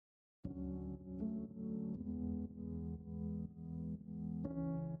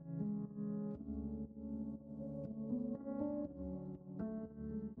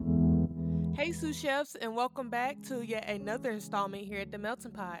Hey, sous chefs, and welcome back to yet another installment here at the Melting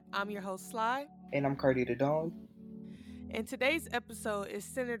Pot. I'm your host, Sly, And I'm Cardi the Dawn. and today's episode is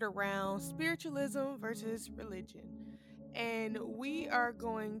centered around spiritualism versus religion. And we are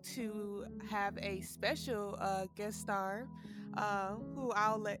going to have a special guest star who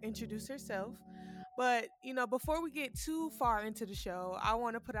I'll let introduce herself. But, before we get too far into the show, I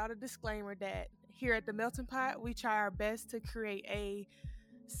want to put out a disclaimer that here at the Melting Pot, we try our best to create a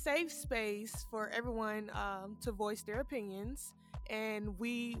safe space for everyone to voice their opinions. And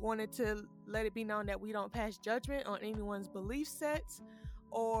we wanted to let it be known that we don't pass judgment on anyone's belief sets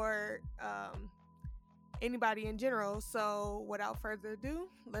or anybody in general. So, without further ado,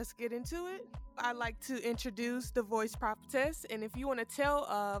 let's get into it. I'd like to introduce the voice prophetess. And if you want to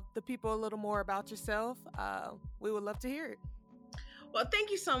tell the people a little more about yourself, we would love to hear it. Well,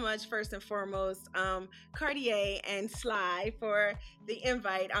 thank you so much, first and foremost, Cartier and Sly, for the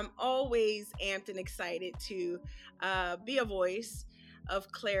invite. I'm always amped and excited to be a voice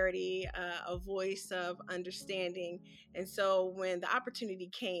of clarity, a voice of understanding. And so when the opportunity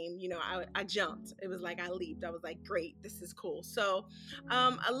came, I jumped. It was like I leaped. I was like, great, this is cool. So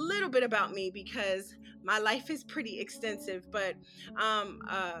a little bit about me, because my life is pretty extensive, but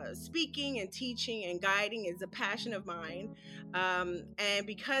speaking and teaching and guiding is a passion of mine. And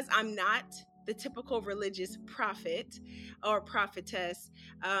because I'm not the typical religious prophet or prophetess,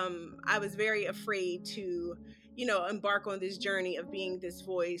 I was very afraid to embark on this journey of being this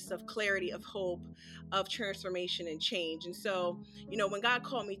voice of clarity, of hope, of transformation and change. And so, when God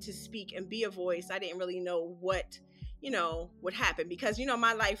called me to speak and be a voice, I didn't really know what would happen, because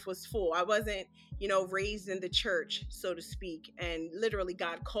my life was full. I wasn't raised in the church, so to speak, and literally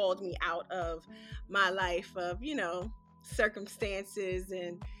God called me out of my life of circumstances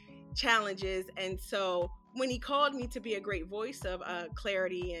and challenges. And so when he called me to be a great voice of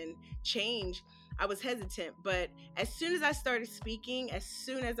clarity and change, I was hesitant. But as soon as I started speaking, as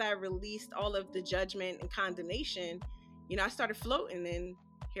soon as I released all of the judgment and condemnation, I started floating, and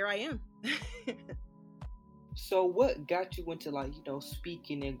here I am. So what got you into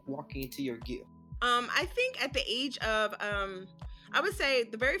speaking and walking into your gift? I think at the age of I would say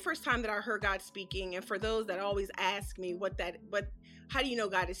the very first time that I heard God speaking, and for those that always ask me how do you know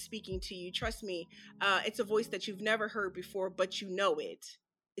God is speaking to you? Trust me, it's a voice that you've never heard before, but you know it.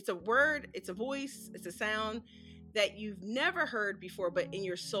 It's a word, it's a voice, it's a sound that you've never heard before, but in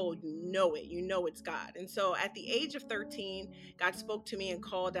your soul, you know it. You know it's God. And so at the age of 13, God spoke to me and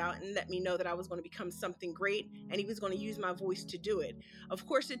called out and let me know that I was going to become something great, and he was going to use my voice to do it. Of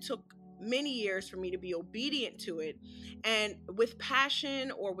course, it took many years for me to be obedient to it, and with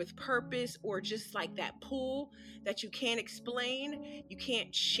passion or with purpose, or just like that pull that you can't explain, you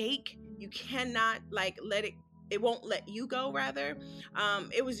can't shake, you cannot it won't let you go, rather.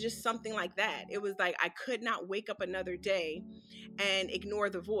 It was just something like that. It was like I could not wake up another day and ignore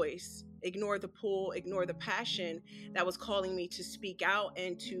the voice, ignore the pull, ignore the passion that was calling me to speak out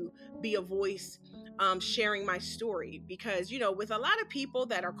and to be a voice, sharing my story. Because with a lot of people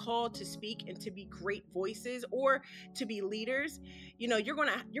that are called to speak and to be great voices or to be leaders, you're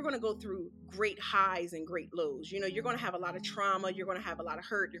gonna go through great highs and great lows. You're gonna have a lot of trauma, you're gonna have a lot of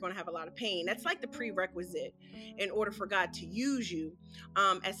hurt, you're gonna have a lot of pain. That's like the prerequisite in order for God to use you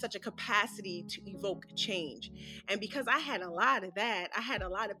at such a capacity to evoke change. And because I had a lot of that, I had a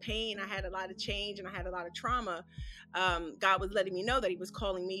lot of pain, I had a lot of change, and I had a lot of trauma, God was letting me know that he was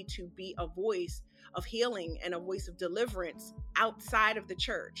calling me to be a voice of healing and a voice of deliverance outside of the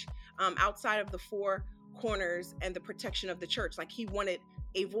church, outside of the four corners and the protection of the church. Like he wanted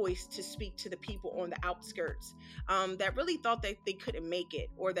a voice to speak to the people on the outskirts that really thought that they couldn't make it,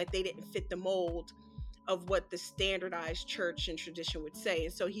 or that they didn't fit the mold of what the standardized church and tradition would say.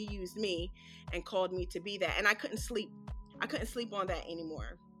 And so he used me and called me to be that. And I couldn't sleep on that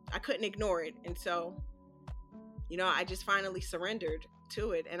anymore. I couldn't ignore it. And so, I just finally surrendered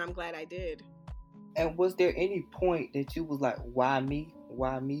to it, and I'm glad I did. And was there any point that you was like, why me?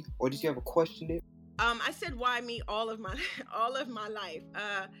 Why me? Or did you ever question it? I said, why me all of my life?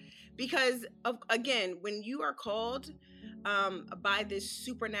 Because again, when you are called by this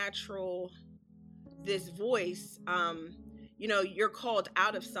supernatural, this voice, you're called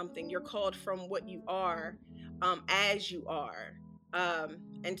out of something. You're called from what you are, as you are.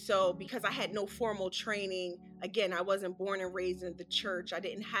 And so because I had no formal training, again, I wasn't born and raised in the church. I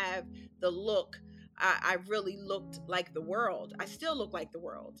didn't have the look. I really looked like the world. I still look like the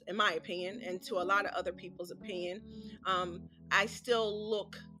world, in my opinion, and to a lot of other people's opinion. I still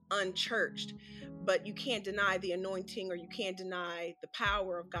look unchurched, but you can't deny the anointing, or you can't deny the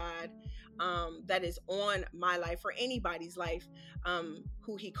power of God that is on my life or anybody's life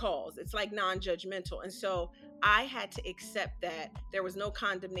who he calls. It's like non-judgmental. And so I had to accept that there was no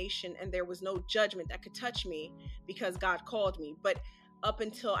condemnation and there was no judgment that could touch me because God called me. But up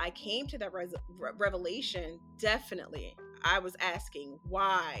until I came to that revelation, definitely I was asking,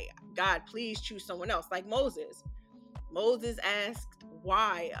 why? God, please choose someone else. Like Moses. Moses asked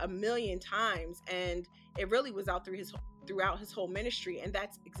why a million times, and it really was throughout his whole ministry. And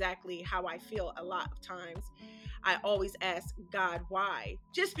that's exactly how I feel a lot of times. I always ask God why,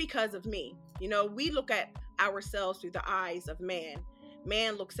 just because of me. You know, we look at ourselves through the eyes of man.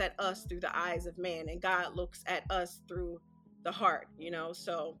 Man looks at us through the eyes of man, and God looks at us through the heart, you know.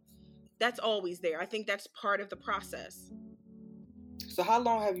 So that's always there. I think that's part of the process. So how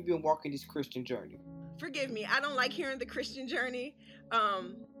long have you been walking this Christian journey? Forgive me, I don't like hearing the Christian journey.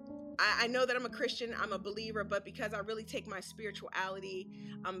 I know that I'm a Christian, I'm a believer, but because I really take my spirituality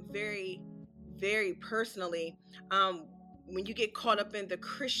very, very personally, when you get caught up in the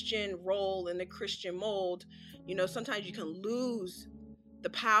Christian role and the Christian mold, you know, sometimes you can lose the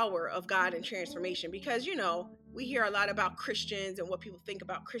power of God and transformation, because, you know, we hear a lot about Christians and what people think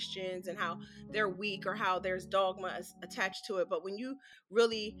about Christians and how they're weak or how there's dogma attached to it. But when you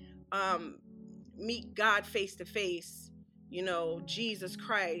really meet God face to face, you know, Jesus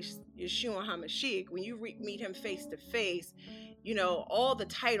Christ, Yeshua HaMashiach, when you meet him face to face, you know, all the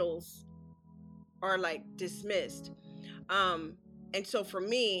titles are like dismissed. And so for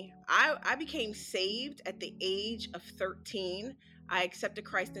me, I became saved at the age of 13. I accepted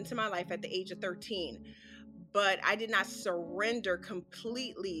Christ into my life at the age of 13, but I did not surrender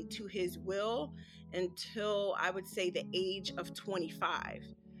completely to his will until I would say the age of 25.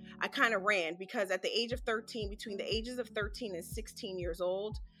 I kind of ran, because at the age of 13, between the ages of 13 and 16 years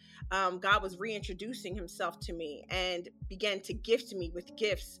old, God was reintroducing himself to me and began to gift me with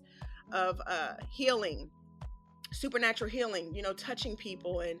gifts of healing, supernatural healing, you know, touching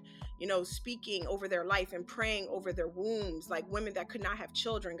people and, you know, speaking over their life and praying over their wombs. Like women that could not have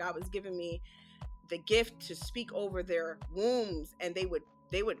children, God was giving me the gift to speak over their wombs, and they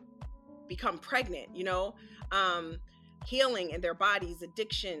would become pregnant, you know, healing in their bodies,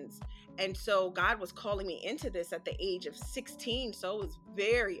 addictions. And so God was calling me into this at the age of 16. So it was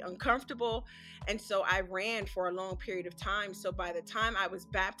very uncomfortable. And so I ran for a long period of time. So by the time I was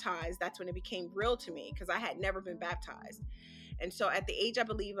baptized, that's when it became real to me, because I had never been baptized. And so at the age, I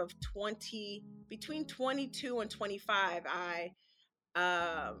believe, of between 22 and 25, I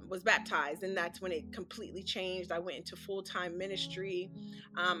was baptized, and that's when it completely changed. I went into full-time ministry.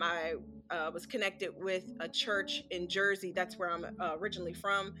 I was connected with a church in Jersey. That's where I'm originally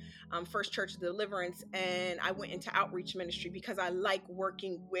from, First Church of Deliverance. And I went into outreach ministry because I like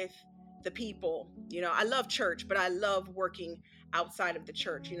working with the people. You know, I love church, but I love working outside of the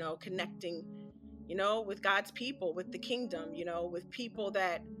church, you know, connecting, you know, with God's people, with the kingdom, you know, with people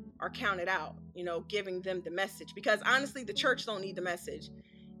that are counted out, you know, giving them the message. Because honestly, the church don't need the message.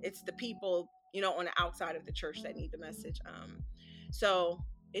 It's the people, you know, on the outside of the church that need the message. So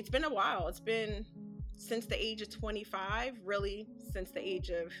it's been a while. It's been since the age of 25, really since the age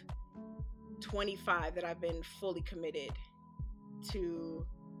of 25, that I've been fully committed to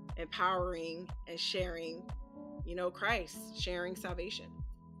empowering and sharing, you know, Christ, sharing salvation.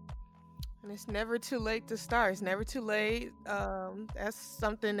 And it's never too late to start. It's never too late. That's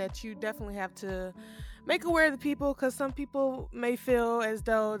something that you definitely have to make aware of the people, because some people may feel as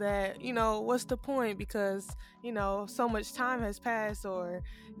though that, you know, what's the point, because, you know, so much time has passed, or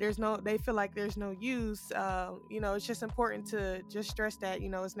they feel like there's no use. You know, it's just important to just stress that, you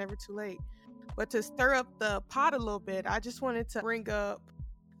know, it's never too late. But to stir up the pot a little bit, I just wanted to bring up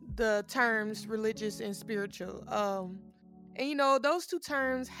the terms religious and spiritual. And, you know, those two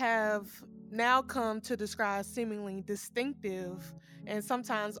terms have now come to describe seemingly distinctive and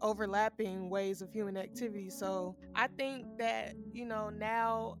sometimes overlapping ways of human activity. So I think that, you know,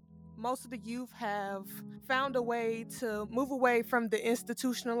 now most of the youth have found a way to move away from the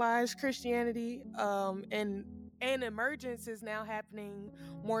institutionalized Christianity, and emergence is now happening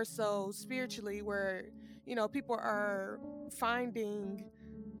more so spiritually, where, you know, people are finding,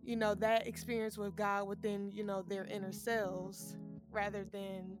 you know, that experience with God within, you know, their inner selves, rather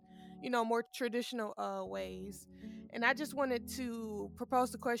than, you know, more traditional ways. And I just wanted to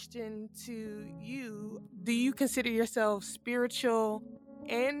propose the question to you: do you consider yourself spiritual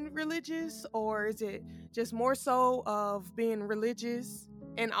and religious, or is it just more so of being religious?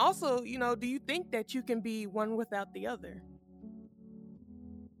 And also, you know, do you think that you can be one without the other?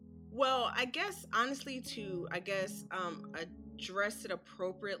 Well, I guess honestly, address it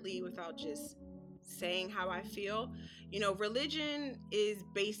appropriately without just saying how I feel. Religion is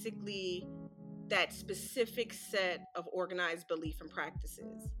basically that specific set of organized belief and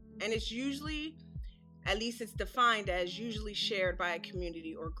practices. And it's usually, at least it's defined as, usually shared by a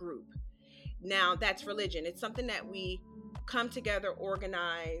community or group. Now, that's religion. It's something that we come together,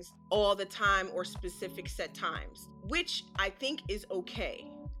 organize all the time or specific set times, which I think is okay.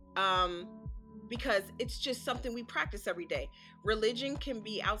 Because it's just something we practice every day. Religion can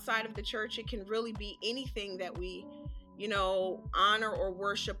be outside of the church. It can really be anything that we, honor or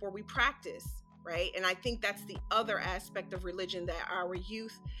worship or we practice, right? And I think that's the other aspect of religion that our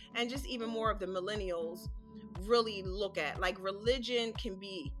youth and just even more of the millennials really look at. Like, religion can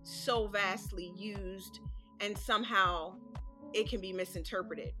be so vastly used and somehow it can be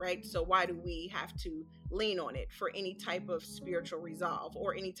misinterpreted, right? So why do we have to lean on it for any type of spiritual resolve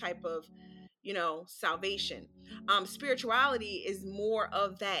or any type of salvation? Spirituality is more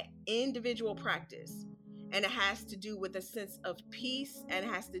of that individual practice, and it has to do with a sense of peace, and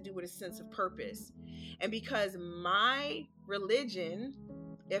it has to do with a sense of purpose. And because my religion,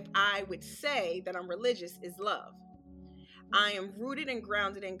 if I would say that I'm religious, is love. I am rooted and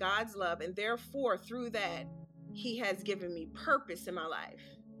grounded in God's love, and therefore through that he has given me purpose in my life.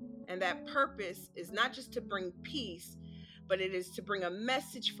 And that purpose is not just to bring peace, but it is to bring a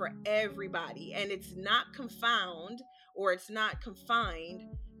message for everybody. And it's not confined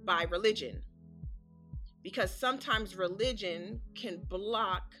by religion. Because sometimes religion can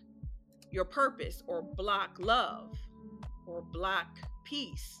block your purpose or block love or block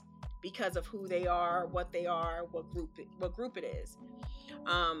peace because of who they are, what group it is.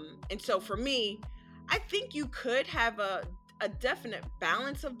 And so for me, I think you could have a definite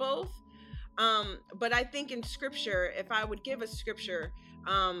balance of both. But I think in scripture, if I would give a scripture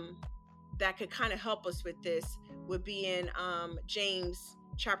that could kind of help us with this, would be in James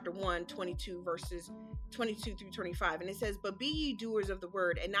chapter 1, 22 verses 22 through 25. And it says, "But be ye doers of the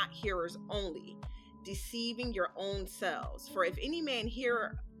word and not hearers only, deceiving your own selves. For if any man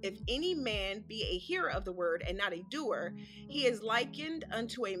be a hearer of the word and not a doer, he is likened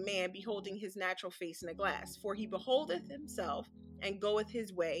unto a man beholding his natural face in a glass. For he beholdeth himself and goeth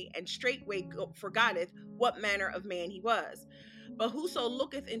his way, and straightway forgetteth what manner of man he was. But whoso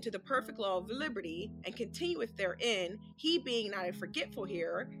looketh into the perfect law of liberty and continueth therein, he being not a forgetful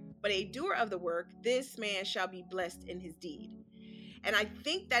hearer, but a doer of the work, this man shall be blessed in his deed." And I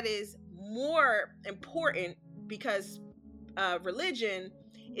think that is more important because religion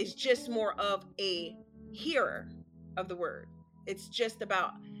is just more of a hearer of the word. It's just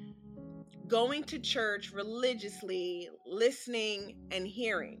about going to church religiously, listening and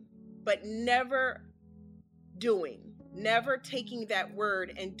hearing, but never taking that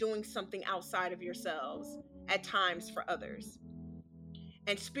word and doing something outside of yourselves at times for others.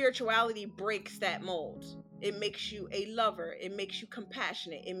 And spirituality breaks that mold. It makes you a lover. It makes you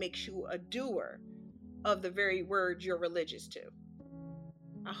compassionate. It makes you a doer of the very word you're religious to.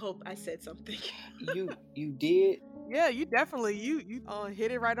 I hope I said something. You did. Yeah, you definitely you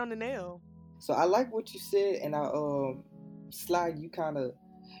hit it right on the nail. So I like what you said, and Sly,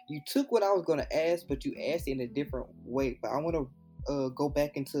 you took what I was gonna ask, but you asked it in a different way. But I want to go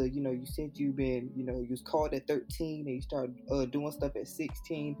back into, you said you was called at 13 and you started doing stuff at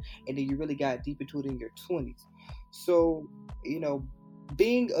 16, and then you really got deep into it in your 20s. So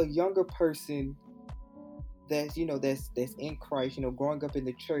being a younger person that's in Christ, growing up in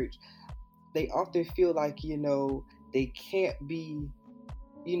the church, they often feel like they can't be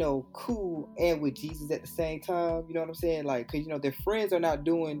cool and with Jesus at the same time. You know what I'm saying? Like, because their friends are not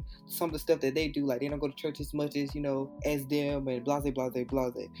doing some of the stuff that they do. Like, they don't go to church as much as as them, and blase blase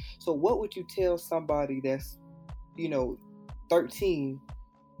blase. So what would you tell somebody that's 13,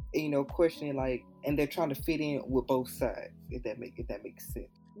 questioning, like, and they're trying to fit in with both sides, if that makes sense?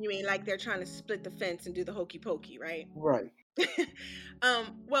 You mean like they're trying to split the fence and do the hokey pokey, right? Right.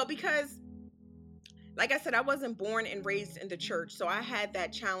 Well, because like I said, I wasn't born and raised in the church, so I had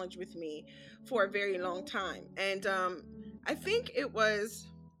that challenge with me for a very long time. And I think it was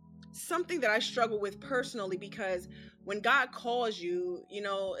something that I struggle with personally, because when God calls you,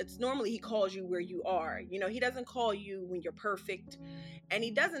 it's normally he calls you where you are. He doesn't call you when you're perfect, and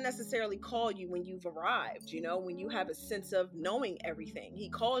he doesn't necessarily call you when you've arrived, when you have a sense of knowing everything. He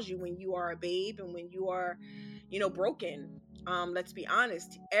calls you when you are a babe and when you are, broken. Let's be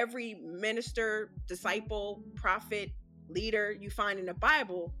honest. Every minister, disciple, prophet, leader you find in the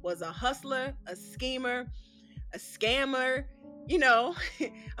Bible was a hustler, a schemer, a scammer,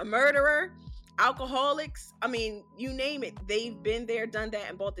 a murderer, alcoholics. I mean, you name it. They've been there, done that,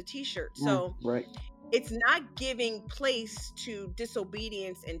 and bought the t-shirt. So right. it's not giving place to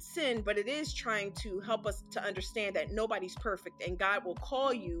disobedience and sin, but it is trying to help us to understand that nobody's perfect, and God will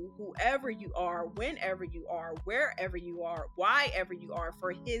call you, whoever you are, whenever you are, wherever you are, why ever you are,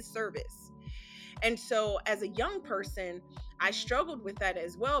 for his service. And so as a young person, I struggled with that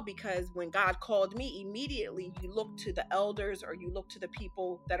as well, because when God called me, immediately you look to the elders or you look to the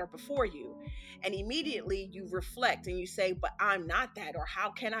people that are before you, and immediately you reflect and you say, but I'm not that, or how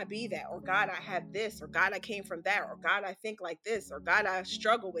can I be that, or God, I have this, or God, I came from that, or God, I think like this, or God, I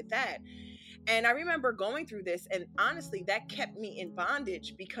struggle with that. And I remember going through this, and honestly, that kept me in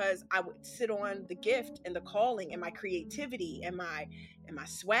bondage, because I would sit on the gift and the calling and my creativity and my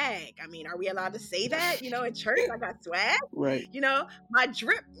swag. I mean, are we allowed to say that? In church, I got swag. Right. My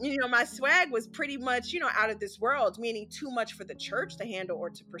drip, my swag was pretty much, out of this world, meaning too much for the church to handle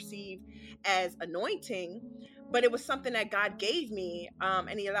or to perceive as anointing. But it was something that God gave me,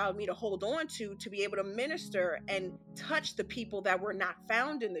 and he allowed me to hold on to be able to minister and touch the people that were not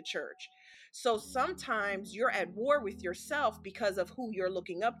found in the church. So sometimes you're at war with yourself because of who you're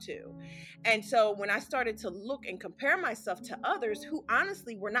looking up to. And so when I started to look and compare myself to others who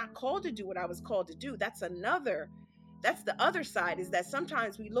honestly were not called to do what I was called to do, that's the other side, is that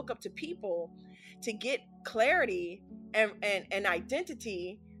sometimes we look up to people to get clarity and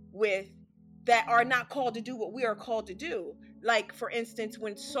identity with, that are not called to do what we are called to do. Like, for instance,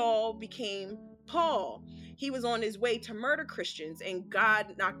 when Saul became Paul, he was on his way to murder Christians, and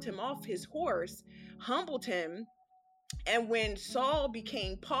God knocked him off his horse, humbled him. And when Saul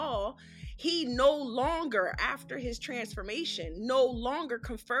became Paul, he no longer, after his transformation, no longer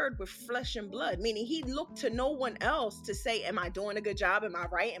conferred with flesh and blood, meaning he looked to no one else to say, am I doing a good job? Am I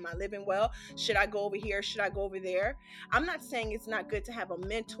right? Am I living well? Should I go over here? Should I go over there? I'm not saying it's not good to have a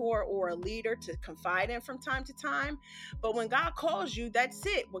mentor or a leader to confide in from time to time, but when God calls you, that's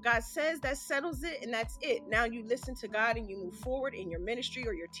it. What God says, that settles it, and that's it. Now you listen to God and you move forward in your ministry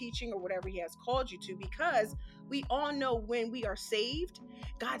or your teaching or whatever he has called you to, because we all know when we are saved,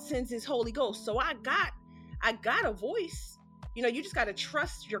 God sends his Holy Ghost. So I got a voice. You just got to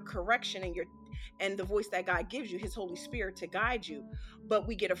trust your correction and the voice that God gives you, his Holy Spirit, to guide you. But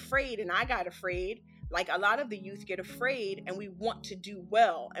we get afraid, and I got afraid, like a lot of the youth get afraid, and we want to do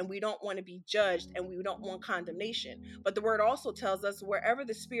well, and we don't want to be judged, and we don't want condemnation. But the word also tells us, wherever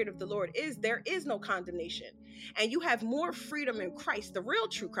the Spirit of the Lord is, there is no condemnation. And you have more freedom in Christ, the real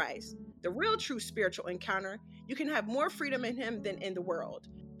true Christ, the real true spiritual encounter. You can have more freedom in him than in the world.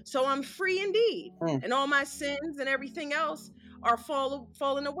 So I'm free indeed. And all my sins and everything else are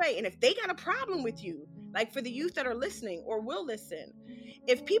falling away. And if they got a problem with you, like for the youth that are listening or will listen,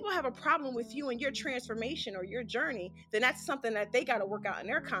 if people have a problem with you and your transformation or your journey, then that's something that they got to work out in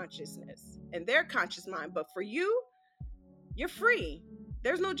their consciousness and their conscious mind. But for you, you're free.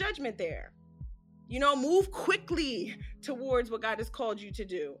 There's no judgment there. Move quickly towards what God has called you to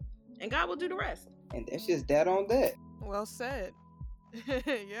do, and God will do the rest. And that's just that on that. Well said.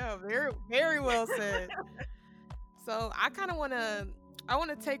 Yeah, very, very well said. So I kind of want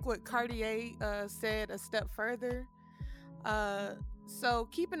to take what Cartier said a step further. So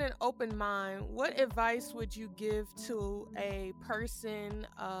keeping an open mind, what advice would you give to a person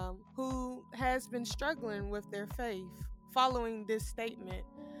who has been struggling with their faith following this statement?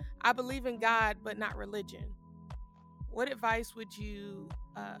 I believe in God, but not religion. What advice would you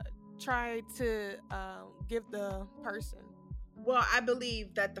try to give the person? Well, I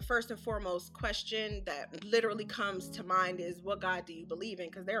believe that the first and foremost question that literally comes to mind is, what God do you believe in?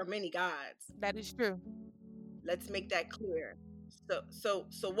 Because there are many gods. That is true. Let's make that clear. So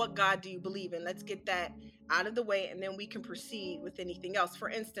what God do you believe in? Let's get that out of the way, and then we can proceed with anything else. For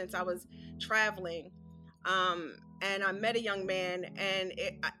instance, I was traveling, and I met a young man, and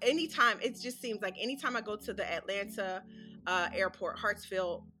it just seems like anytime I go to the Atlanta airport,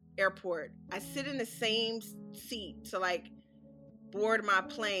 Hartsfield Airport, I sit in the same seat to board my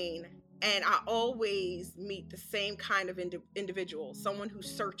plane, and I always meet the same kind of individual, someone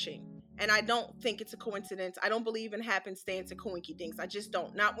who's searching. And I don't think it's a coincidence. I don't believe in happenstance and coinky dinks. I just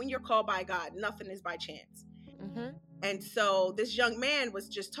don't. Not when you're called by God. Nothing is by chance. Mm-hmm. And so this young man was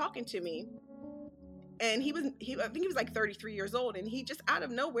just talking to me, and I think he was like 33 years old, and he just out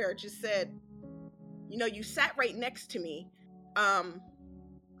of nowhere just said, you sat right next to me. I'm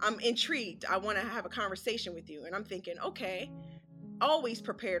intrigued. I want to have a conversation with you. And I'm thinking, okay, always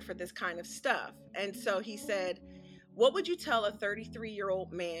prepared for this kind of stuff. And so he said, what would you tell a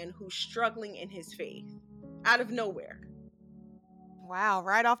 33-year-old man who's struggling in his faith? Out of nowhere. Wow,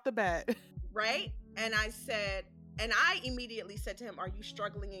 right off the bat. Right? And I immediately said to him, are you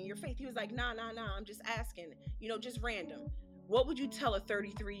struggling in your faith? He was like, nah, I'm just asking, just random. what would you tell a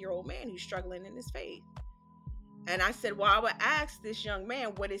 33-year-old man who's struggling in his faith? And I said, well, I would ask this young man,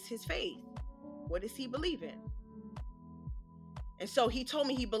 what is his faith? What does he believe in? And so he told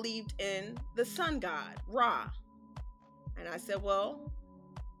me he believed in the sun god, Ra. And I said, well,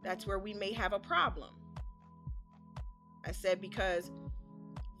 that's where we may have a problem. I said, because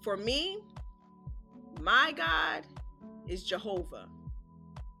for me, my God is Jehovah,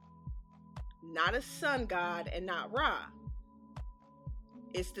 not a sun god and not Ra.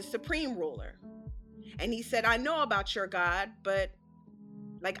 It's the supreme ruler. And he said, I know about your God, but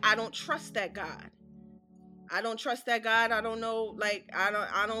like, I don't trust that God. I don't trust that God. I don't know, like,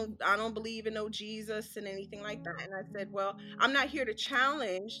 I don't believe in no Jesus and anything like that. And I said, well, I'm not here to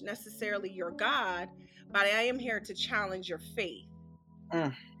challenge necessarily your God, but I am here to challenge your faith.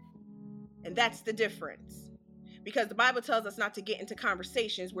 And that's the difference. Because the Bible tells us not to get into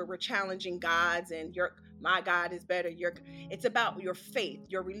conversations where we're challenging gods and my God is better. It's about your faith,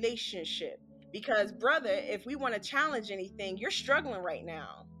 your relationship. Because brother, if we want to challenge anything, you're struggling right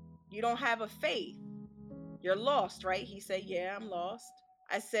now. You don't have a faith. You're lost, right? He said, yeah, I'm lost.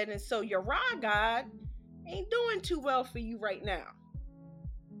 I said, and so your Ra God ain't doing too well for you right now.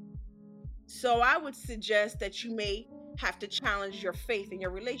 So I would suggest that you may have to challenge your faith and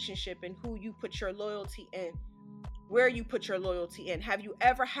your relationship and who you put your loyalty in, where you put your loyalty in. Have you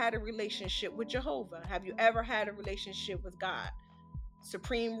ever had a relationship with Jehovah? Have you ever had a relationship with God?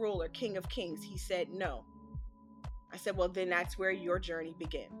 Supreme ruler, King of Kings? He said, no. I said, well, then that's where your journey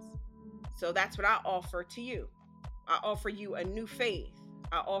begins. So that's what I offer to you. I offer you a new faith.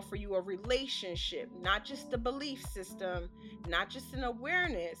 I offer you a relationship, not just a belief system, not just an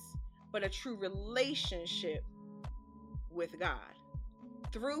awareness, but a true relationship with God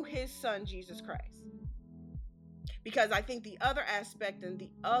through his son, Jesus Christ. Because I think the other aspect and the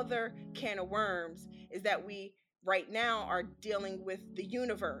other can of worms is that we right now are dealing with the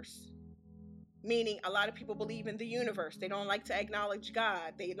universe. Meaning a lot of people believe in the universe. They don't like to acknowledge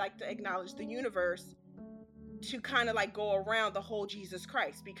God. They like to acknowledge the universe to kind of like go around the whole Jesus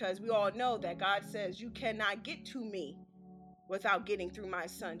Christ. Because we all know that God says you cannot get to me without getting through my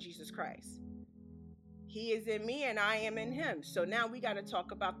son, Jesus Christ. He is in me and I am in him. So now we got to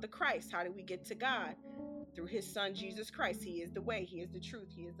talk about the Christ. How do we get to God? Through his son, Jesus Christ. He is the way. He is the truth.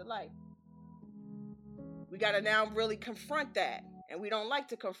 He is the life. We got to now really confront that. And we don't like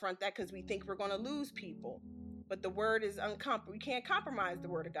to confront that because we think we're going to lose people. But the word is we can't compromise the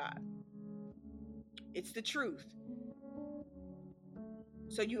word of God. It's the truth.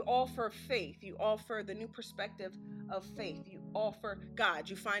 So you offer faith. You offer the new perspective of faith. You offer God.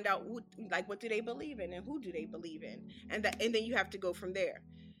 You find out what do they believe in and who do they believe in. And then you have to go from there.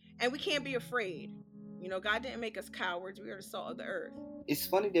 And we can't be afraid. You know, God didn't make us cowards. We are the salt of the earth. It's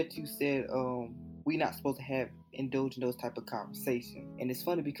funny that you said we're not supposed to indulge in those type of conversations. And it's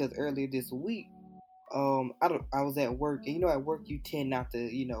funny because earlier this week, I was at work, and at work you tend not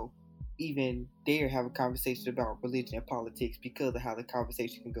to, even dare have a conversation about religion and politics because of how the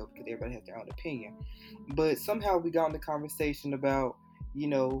conversation can go, because everybody has their own opinion. But somehow we got in the conversation about,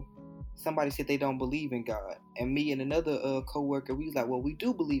 somebody said they don't believe in God, and me and another coworker, we was like, well, we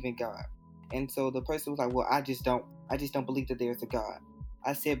do believe in God. And so the person was like, well, I just don't believe that there's a God.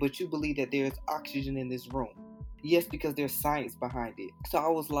 I said, but you believe that there's oxygen in this room. Yes, because there's science behind it. So I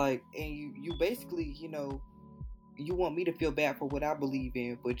was like, and you basically, you want me to feel bad for what I believe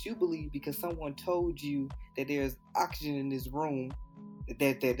in, but you believe because someone told you that there's oxygen in this room,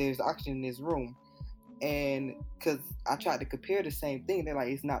 that there's oxygen in this room. And because I tried to compare the same thing, they're like,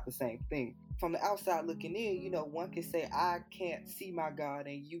 it's not the same thing. From the outside looking in, one can say, I can't see my God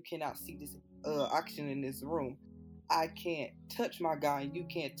and you cannot see this oxygen in this room. I can't touch my God and you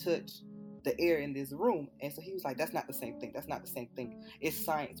can't touch the air in this room. And so he was like, that's not the same thing. That's not the same thing. It's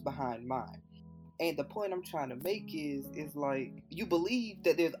science behind mine. And the point I'm trying to make is like, you believe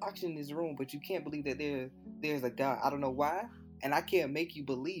that there's oxygen in this room, but you can't believe that there's a God. I don't know why. And I can't make you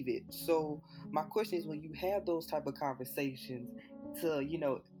believe it. So my question is, when you have those type of conversations to,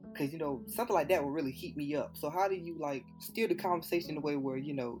 because, something like that will really heat me up. So how do you steer the conversation in a way where,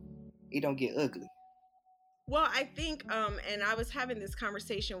 it don't get ugly? Well, I think, and I was having this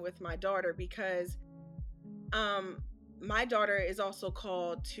conversation with my daughter because my daughter is also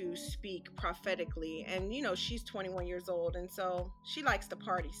called to speak prophetically. And, she's 21 years old. And so she likes to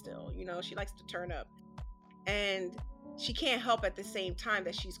party still. She likes to turn up. And she can't help at the same time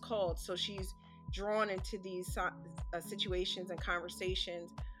that she's called. So she's drawn into these situations and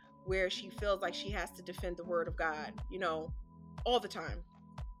conversations where she feels like she has to defend the word of God, all the time.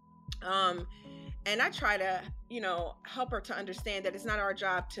 And I try to, help her to understand that it's not our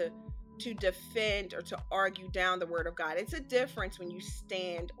job to to defend or to argue down the word of God. It's a difference when you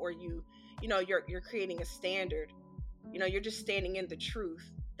stand or you're creating a standard. You're just standing in the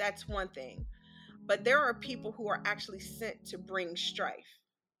truth. That's one thing. But there are people who are actually sent to bring strife.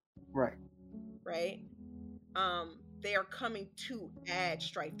 Right. They are coming to add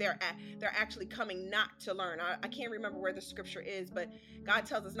strife. They're actually coming not to learn. I can't remember where the scripture is, but God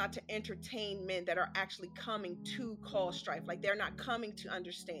tells us not to entertain men that are actually coming to cause strife. Like, they're not coming to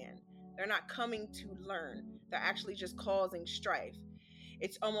understand. They're not coming to learn. They're actually just causing strife.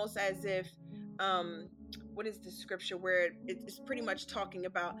 It's almost as if, what is the scripture where it's pretty much talking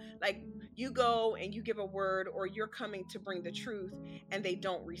about, like, you go and you give a word, or you're coming to bring the truth and they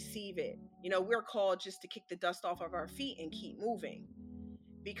don't receive it. We're called just to kick the dust off of our feet and keep moving,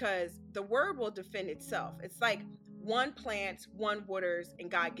 because the word will defend itself. It's like one plants, one waters, and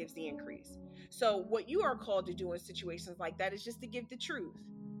God gives the increase. So what you are called to do in situations like that is just to give the truth.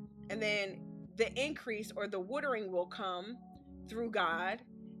 And then the increase or the watering will come through God,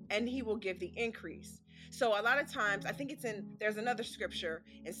 and he will give the increase. So a lot of times, I think there's another scripture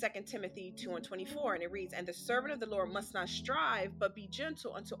in 2 Timothy 2:24, and it reads, "And the servant of the Lord must not strive, but be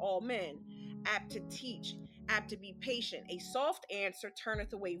gentle unto all men, apt to teach, apt to be patient. A soft answer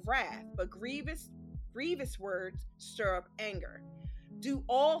turneth away wrath, but grievous words stir up anger. Do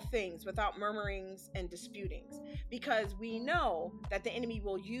all things without murmurings and disputings," because we know that the enemy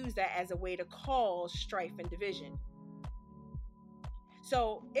will use that as a way to cause strife and division.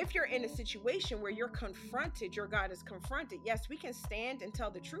 So if you're in a situation where you're confronted, your God is confronted, yes, we can stand and tell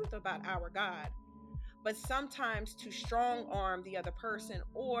the truth about our God, but sometimes to strong arm the other person,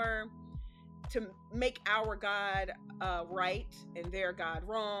 or to make our God right and their God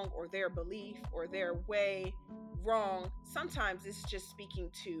wrong, or their belief or their way wrong, sometimes it's just speaking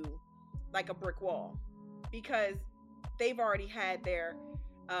to like a brick wall, because they've already had their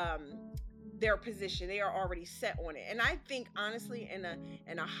position. They are already set on it. And I think, honestly, in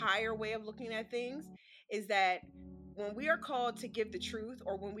a higher way of looking at things, is that when we are called to give the truth,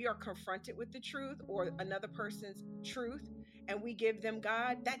 or when we are confronted with the truth or another person's truth, and we give them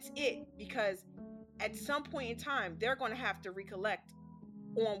God, that's it. Because at some point in time, they're going to have to recollect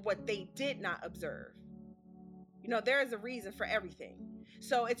on what they did not observe. There is a reason for everything.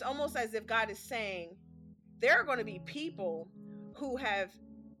 So it's almost as if God is saying, there are going to be people who have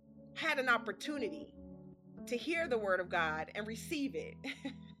had an opportunity to hear the word of God and receive it.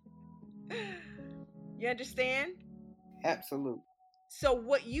 You understand? Absolutely. So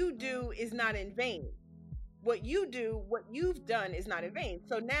what you do is not in vain. What you've done is not in vain.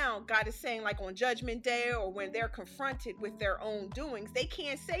 So now God is saying, like on Judgment Day, or when they're confronted with their own doings, they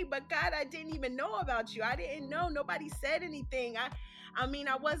can't say, "But God, I didn't even know about you. I didn't know. Nobody said anything.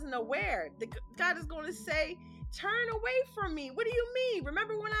 I wasn't aware." God is going to say, "Turn away from me. What do you mean?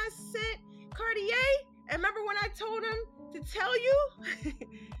 Remember when I sent Cartier? And remember when I told him to tell you?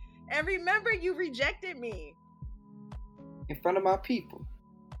 And remember, you rejected me in front of my people."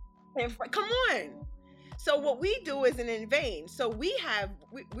 Come on. So what we do isn't in vain. So we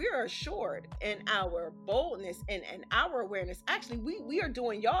are assured in our boldness and our awareness. Actually, we are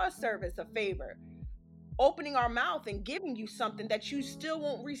doing y'all service a favor, opening our mouth and giving you something that you still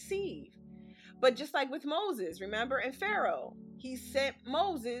won't receive. But just like with Moses, remember, and Pharaoh, he sent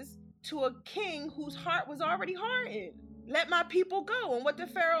Moses to a king whose heart was already hardened. Let my people go. And what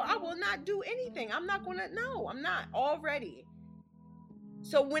did Pharaoh? I will not do anything. I'm not already.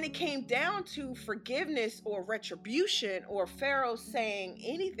 So when it came down to forgiveness or retribution, or Pharaoh saying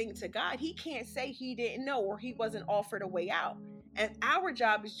anything to God, he can't say he didn't know, or he wasn't offered a way out. And our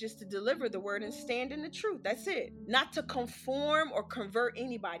job is just to deliver the word and stand in the truth. That's it. Not to conform or convert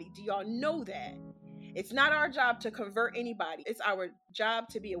anybody. Do y'all know that? It's not our job to convert anybody. It's our job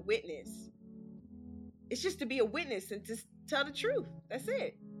to be a witness. It's just to be a witness and to tell the truth. That's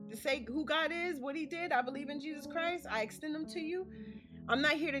it. To say who God is, what he did. I believe in Jesus Christ. I extend him to you. I'm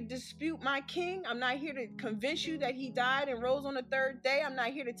not here to dispute my king. I'm not here to convince you that he died and rose on the third day. I'm not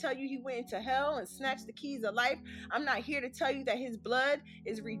here to tell you he went into hell and snatched the keys of life. I'm not here to tell you that his blood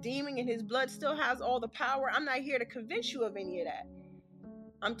is redeeming and his blood still has all the power. I'm not here to convince you of any of that.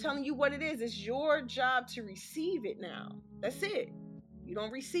 I'm telling you what it is. It's your job to receive it now. That's it. You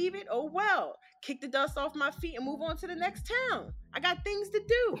don't receive it? Oh, well. Kick the dust off my feet and move on to the next town. I got things to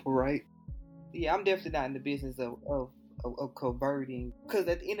do. Right. Yeah, I'm definitely not in the business of converting, because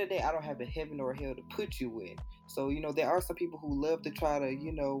at the end of the day, I don't have a heaven or a hell to put you in. So there are some people who love to try to I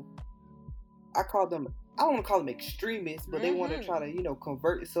don't want to call them extremists, but they want to try to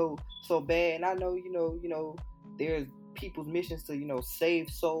convert so bad. And I know there's people's missions to save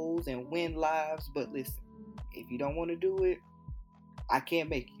souls and win lives, but listen, if you don't want to do it, I can't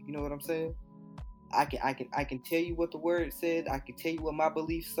make it. You know what I'm saying? I can tell you what the word said. I can tell you what my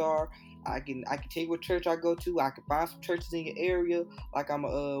beliefs are. I can tell you what church I go to. I can find some churches in your area, like I'm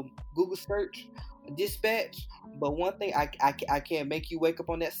a Google search, dispatch. But one thing, I can't make you wake up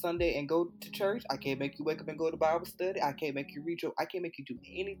on that Sunday and go to church. I can't make you wake up and go to Bible study. I can't make you read your. I can't make you do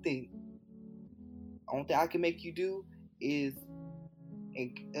anything. Only thing I can make you do is,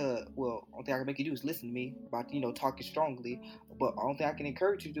 and only thing I can make you do is listen to me about talking strongly. But only thing I can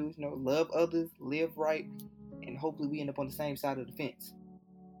encourage you to do is love others, live right, and hopefully we end up on the same side of the fence.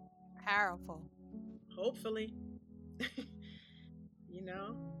 Powerful. Hopefully. You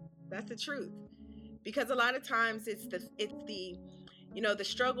know, that's the truth. Because a lot of times it's the the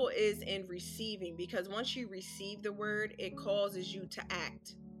struggle is in receiving, because once you receive the word, it causes you to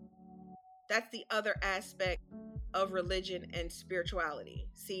act. That's the other aspect of religion and spirituality.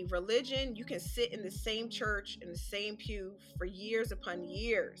 See, religion, you can sit in the same church, in the same pew for years upon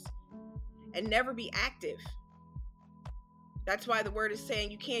years and never be active. That's why the word is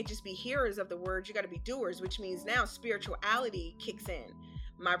saying you can't just be hearers of the word, you got to be doers, which means now spirituality kicks in.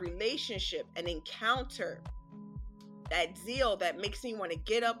 My relationship, an encounter, that zeal that makes me want to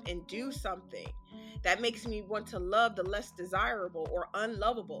get up and do something, that makes me want to love the less desirable or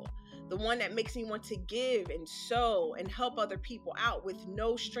unlovable, the one that makes me want to give and sow and help other people out with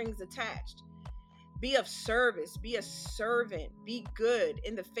no strings attached. Be of service, be a servant, be good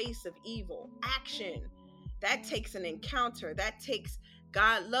in the face of evil. Action. That takes an encounter. That takes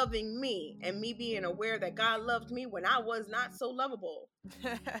God loving me and me being aware that God loved me when I was not so lovable,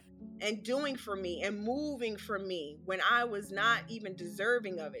 and doing for me and moving for me when I was not even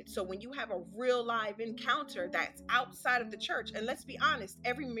deserving of it. So when you have a real live encounter that's outside of the church, and let's be honest,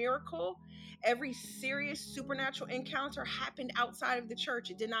 every miracle, every serious supernatural encounter happened outside of the church.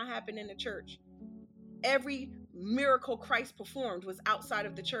 It did not happen in the church. Every miracle Christ performed was outside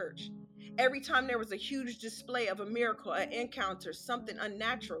of the church. Every time there was a huge display of a miracle, an encounter, something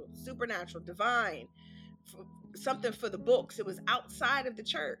unnatural, supernatural, divine, something for the books, it was outside of the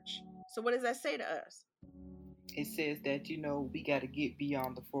church. So what does that say to us? It says that we got to get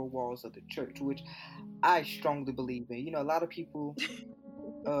beyond the four walls of the church, which I strongly believe in. A lot of people,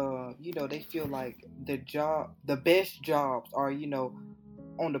 they feel like the best jobs are,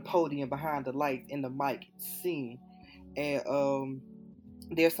 on the podium behind the lights in the mic scene. And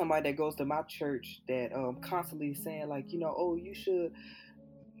there's somebody that goes to my church that constantly saying like, oh, you should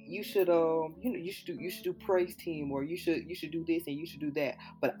do praise team, or you should do this and you should do that.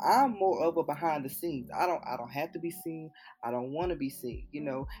 But I'm more of a behind the scenes. I don't have to be seen. I don't want to be seen.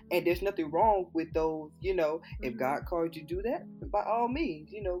 And there's nothing wrong with those. If God called you to do that, by all means,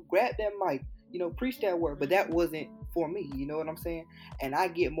 grab that mic, preach that word. But that wasn't for me. You know what I'm saying? And I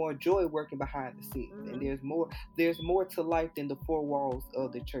get more joy working behind the scenes. And there's more to life than the four walls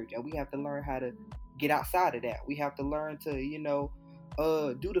of the church. And we have to learn how to get outside of that. We have to learn to do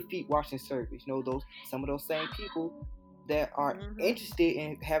the feet washing service. Some of those same people that are interested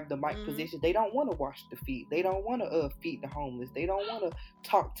in have the mic position, they don't want to wash the feet. They don't want to feed the homeless. They don't want to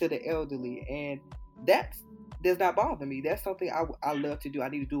talk to the elderly, and that does not bother me. That's something I love to do. I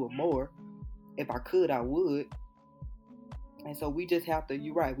need to do it more. If I could, I would. And so we just have to.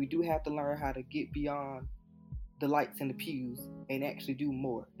 You're right. We do have to learn how to get beyond the lights and the pews and actually do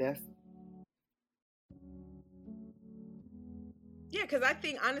more. Yeah, because I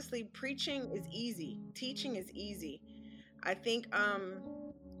think honestly, preaching is easy, teaching is easy. I think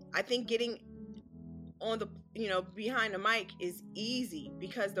getting on the behind the mic is easy,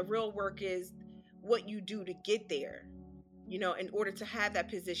 because the real work is what you do to get there. In order to have that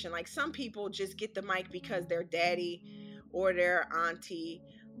position. Like some people just get the mic because their daddy or their auntie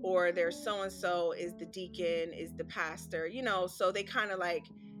or their so and so is the deacon, is the pastor, so they kind of like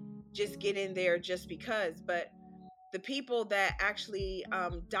just get in there just because. But the people that actually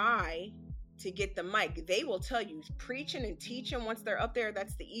die to get the mic, they will tell you preaching and teaching, once they're up there,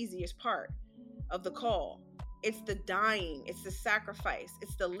 that's the easiest part of the call. It's the dying, it's the sacrifice,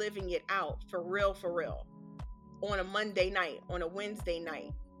 it's the living it out for real, on a Monday night, on a Wednesday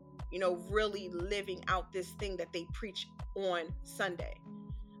night, really living out this thing that they preach on Sunday.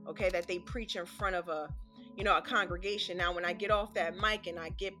 Okay, that they preach in front of a congregation. Now when I get off that mic and I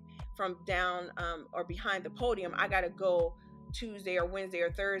get from down or behind the podium, I gotta go Tuesday or Wednesday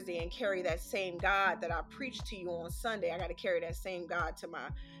or Thursday and carry that same God that I preached to you on Sunday. I gotta carry that same God to my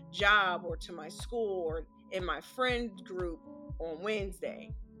job or to my school or in my friend group on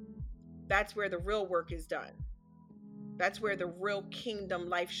Wednesday. That's where the real work is done. That's where the real kingdom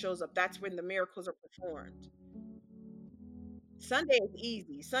life shows up. That's when the miracles are performed. Sunday is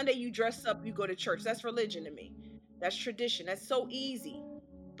easy. Sunday you dress up, you go to church. That's religion to me. That's tradition. That's so easy.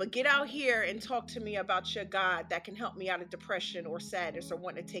 But get out here and talk to me about your God that can help me out of depression or sadness or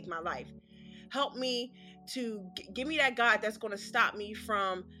wanting to take my life. Help me to give me that God that's going to stop me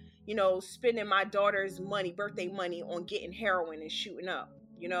from, spending my daughter's money, birthday money, on getting heroin and shooting up.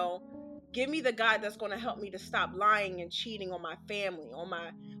 Give me the God that's going to help me to stop lying and cheating on my family, on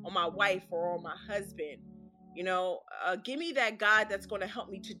my wife or on my husband. Give me that God that's going to help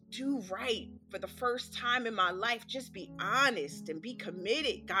me to do right for the first time in my life. Just be honest and be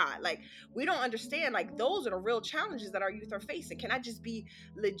committed, God. Like, we don't understand, like, those are the real challenges that our youth are facing. Can I just be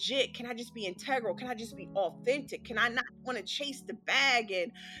legit? Can I just be integral? Can I just be authentic? Can I not want to chase the bag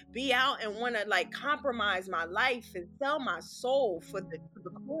and be out and want to, like, compromise my life and sell my soul for the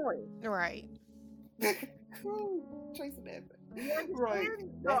coin? Right. Chasing that. Right.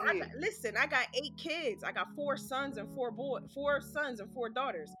 So listen, I got 8 kids. I got 4 sons and 4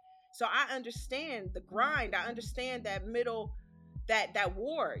 daughters. So I understand the grind. I understand that that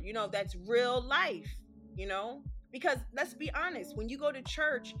war, that's real life, because let's be honest, when you go to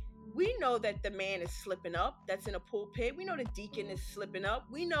church, we know that the man is slipping up, that's in a pulpit. We know the deacon is slipping up.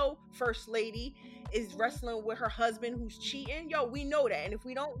 We know first lady is wrestling with her husband who's cheating. We know that. And if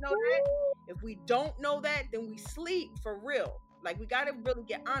we don't know that, then we sleep for real. Like, we got to really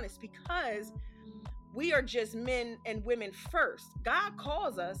get honest, because we are just men and women first. God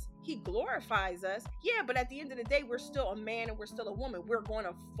calls us, he glorifies us. Yeah, but at the end of the day, we're still a man and we're still a woman. We're going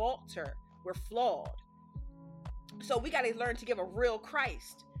to falter. We're flawed. So we got to learn to give a real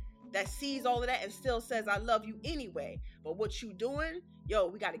Christ that sees all of that and still says, I love you anyway. But what you doing,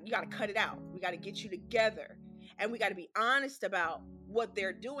 you got to cut it out. We got to get you together. And we got to be honest about what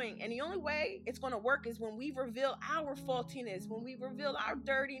they're doing. And the only way it's going to work is when we reveal our faultiness, when we reveal our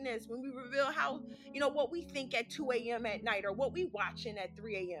dirtiness, when we reveal how, what we think at 2 a.m. at night, or what we watching at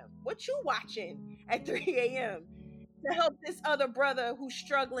 3 a.m. What you watching at 3 a.m. to help this other brother who's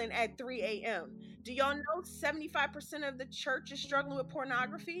struggling at 3 a.m. Do y'all know 75% of the church is struggling with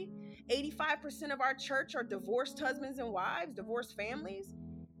pornography? 85% of our church are divorced husbands and wives, divorced families.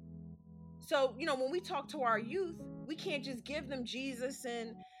 So, when we talk to our youth, we can't just give them Jesus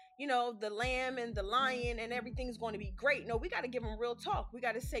and, the lamb and the lion and everything's going to be great. No, we got to give them real talk. We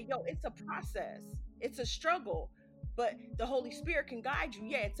got to say, it's a process. It's a struggle. But the Holy Spirit can guide you.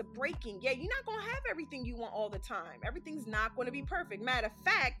 Yeah, it's a breaking. Yeah, you're not going to have everything you want all the time. Everything's not going to be perfect. Matter of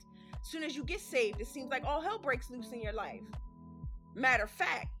fact, as soon as you get saved, it seems like all hell breaks loose in your life. Matter of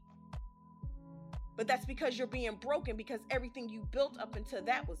fact. But that's because you're being broken, because everything you built up until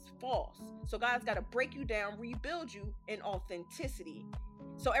that was false. So God's got to break you down, rebuild you in authenticity.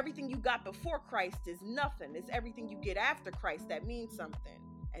 So everything you got before Christ is nothing. It's everything you get after Christ that means something.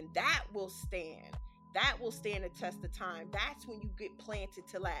 And that will stand. That will stand the test of time. That's when you get planted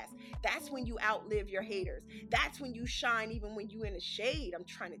to last. That's when you outlive your haters. That's when you shine even when you're in the shade. I'm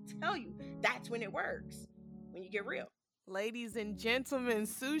trying to tell you, that's when it works. When you get real. Ladies and gentlemen,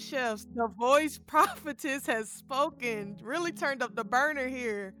 sous chefs, the voice prophetess has spoken. Really turned up the burner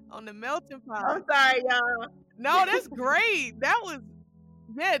here on the melting pot. I'm sorry, y'all. No, that's great.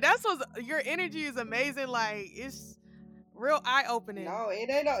 Your energy is amazing. Like, it's real eye-opening. No, it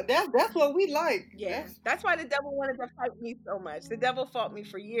ain't. That's what we like. Yeah, that's why the devil wanted to fight me so much. The devil fought me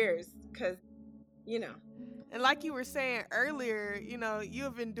for years because, And like you were saying earlier, you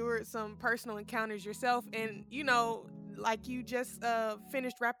have endured some personal encounters yourself, and like you just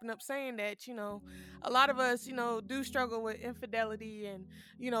finished wrapping up saying that, a lot of us, do struggle with infidelity and,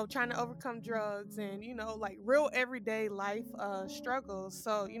 trying to overcome drugs and, like real everyday life struggles.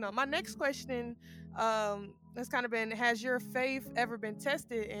 So, my next question has kind of been, has your faith ever been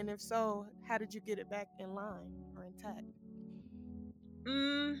tested? And if so, how did you get it back in line or intact?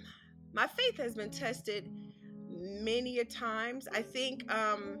 My faith has been tested many a times. I think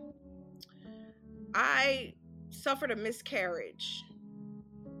I suffered a miscarriage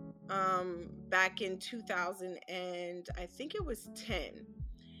back in 2000 and I think it was 10.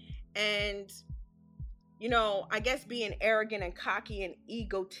 And I guess being arrogant and cocky and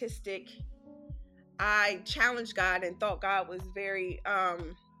egotistic, I challenged God and thought God was very I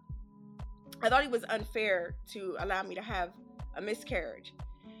thought he was unfair to allow me to have a miscarriage.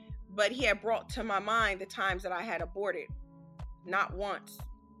 But he had brought to my mind the times that I had aborted, not once,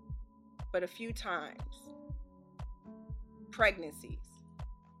 but a few times. Pregnancies,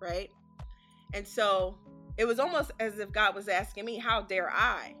 right? And so it was almost as if God was asking me, how dare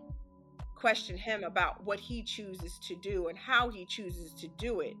I question him about what he chooses to do and how he chooses to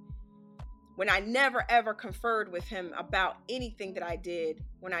do it, when I never ever conferred with him about anything that I did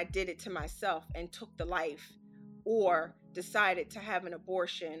when I did it to myself and took the life or decided to have an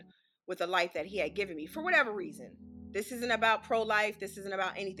abortion with a life that he had given me for whatever reason. This isn't about pro-life. This isn't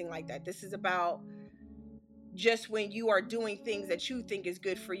about anything like that. This is about just when you are doing things that you think is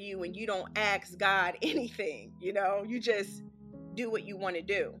good for you and you don't ask God anything, you just do what you want to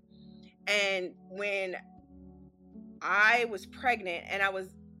do. And when I was pregnant, and I was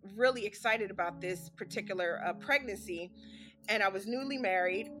really excited about this particular pregnancy, and I was newly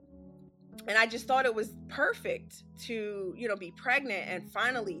married, and I just thought it was perfect to, be pregnant and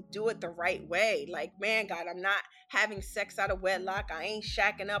finally do it the right way. Like, man, God, I'm not having sex out of wedlock. I ain't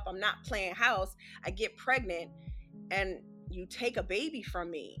shacking up. I'm not playing house. I get pregnant and you take a baby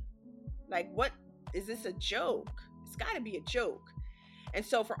from me. Like, what is this, a joke? It's got to be a joke. And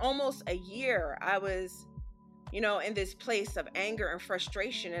so for almost a year, I was, in this place of anger and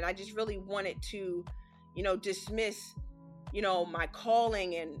frustration. And I just really wanted to, dismiss my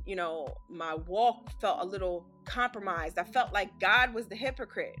calling, and my walk felt a little compromised. I felt like God was the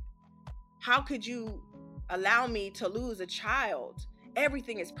hypocrite. How could you allow me to lose a child?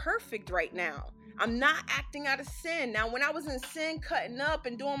 Everything is perfect right now. I'm not acting out of sin. Now, when I was in sin, cutting up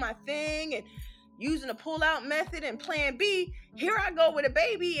and doing my thing and using a pull-out method and plan B, here I go with a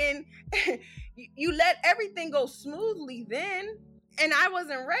baby, and you let everything go smoothly then, and I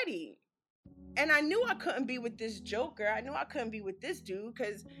wasn't ready. And I knew I couldn't be with this joker. I knew I couldn't be with this dude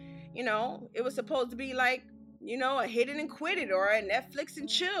because, it was supposed to be like, a hit it and quit it, or a Netflix and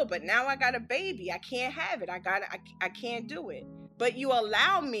chill. But now I got a baby. I can't have it. I can't do it. But you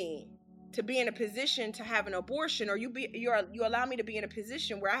allow me to be in a position to have an abortion, or you allow me to be in a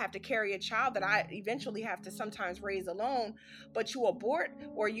position where I have to carry a child that I eventually have to sometimes raise alone. But you abort,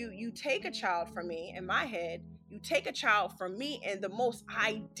 or you take a child from me. In my head, you take a child from me in the most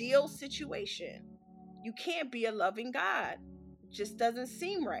ideal situation. You can't be a loving God. It just doesn't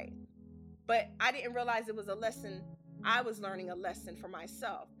seem right. But I didn't realize it was a lesson. I was learning a lesson for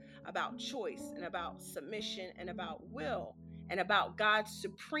myself about choice, and about submission, and about will, and about God's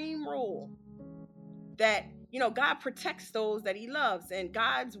supreme rule. That, God protects those that he loves, and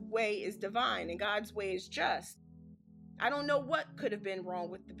God's way is divine, and God's way is just. I don't know what could have been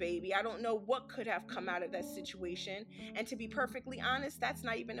wrong with the baby. I don't know what could have come out of that situation. And to be perfectly honest, that's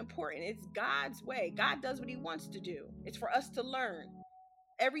not even important. It's God's way. God does what he wants to do. It's for us to learn.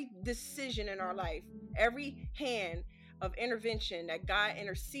 Every decision in our life, every hand of intervention that God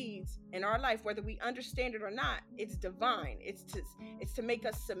intercedes in our life, whether we understand it or not, it's divine. It's to make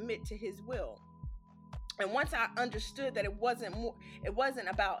us submit to his will. And once I understood that it wasn't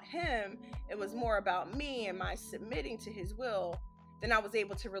about him, it was more about me and my submitting to his will, then I was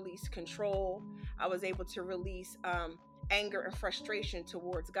able to release control. I was able to release anger and frustration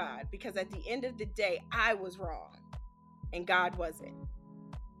towards God, because at the end of the day, I was wrong and God wasn't.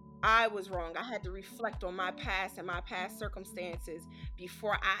 I was wrong. I had to reflect on my past and my past circumstances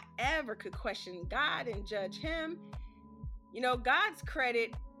before I ever could question God and judge him. God's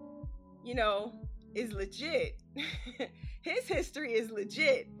credit, is legit. His history is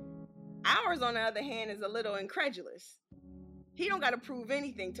legit. Ours, on the other hand, is a little incredulous. He don't got to prove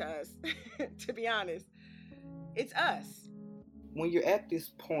anything to us, to be honest. It's us. When you're at this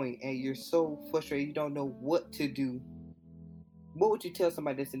point and you're so frustrated, you don't know what to do, what would you tell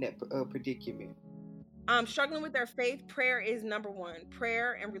somebody that's in that predicament? Struggling with their faith, prayer is number one.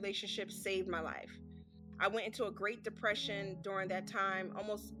 Prayer and relationships saved my life. I went into a Great Depression during that time,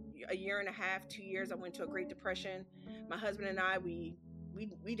 almost a year and a half, 2 years. I went to a Great Depression. My husband and I, we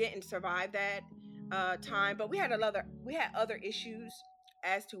didn't survive that time, but we had other issues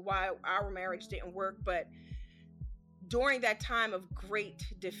as to why our marriage didn't work. But during that time of great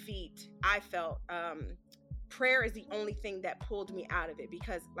defeat, I felt prayer is the only thing that pulled me out of it,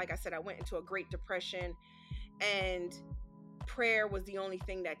 because, like I said, I went into a Great Depression, and prayer was the only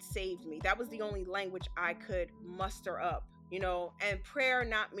thing that saved me. That was the only language I could muster up. And prayer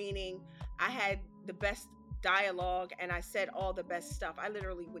not meaning I had the best dialogue and I said all the best stuff. I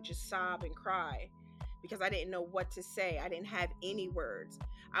literally would just sob and cry because I didn't know what to say. I didn't have any words.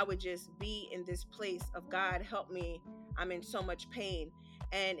 I would just be in this place of, God, help me. I'm in so much pain.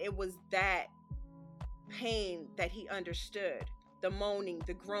 And it was that pain that he understood. The moaning,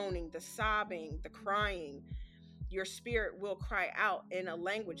 the groaning, the sobbing, the crying. Your spirit will cry out in a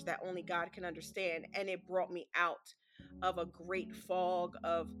language that only God can understand. And it brought me out of a great fog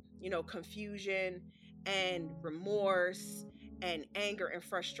of, confusion and remorse and anger and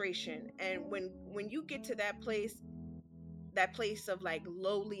frustration. And when you get to that place of like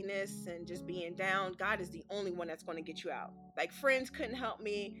lowliness and just being down, God is the only one that's going to get you out. Like, friends couldn't help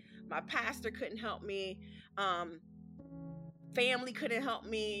me. My pastor couldn't help me. Family couldn't help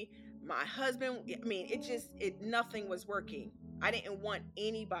me. My husband, nothing was working. I didn't want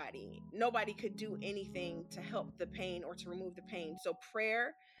nobody could do anything to help the pain or to remove the pain. So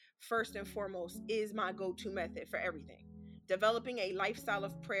prayer, first and foremost, is my go-to method for everything. Developing a lifestyle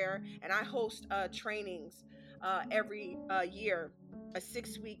of prayer, and I host trainings every year, a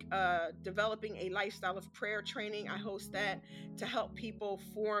 6-week developing a lifestyle of prayer training. I host that to help people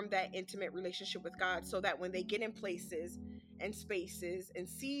form that intimate relationship with God, so that when they get in places and spaces and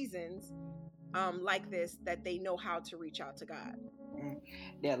seasons like this, that they know how to reach out to God.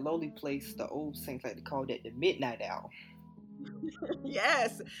 That lowly place, the old saints like to call that the midnight hour.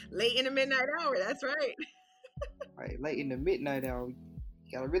 Yes, late in the midnight hour. That's right. Right, late in the midnight hour. You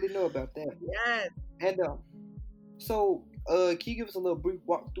gotta really know about that. Yes. And so can you give us a little brief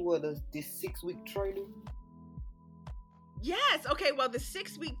walkthrough of this 6-week training? Yes. Okay. Well, the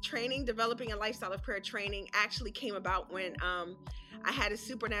 6-week training, developing a lifestyle of prayer training, actually came about when I had a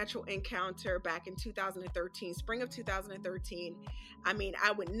supernatural encounter back in 2013, spring of 2013. I mean,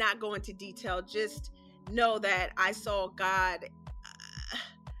 I would not go into detail. Just know that I saw God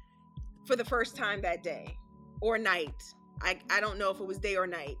for the first time that day or night. I don't know if it was day or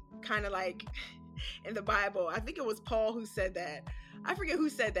night. Kind of like in the Bible. I think it was Paul who said that. I forget who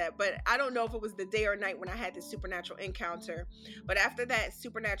said that, but I don't know if it was the day or night when I had this supernatural encounter. But after that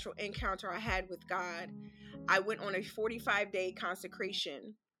supernatural encounter I had with God, I went on a 45-day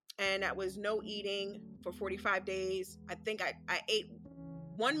consecration, and that was no eating for 45 days. I think I ate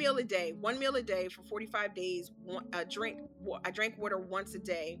one meal a day for 45 days. I drank water once a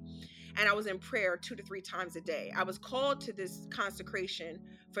day, and I was in prayer 2 to 3 times a day. I was called to this consecration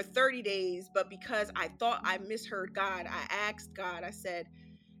for 30 days, but because I thought I misheard God, I asked God, I said,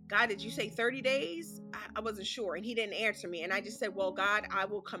 God, did you say 30 days? I wasn't sure. And he didn't answer me. And I just said, well, God, I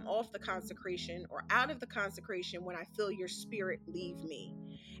will come off the consecration or out of the consecration when I feel your spirit leave me.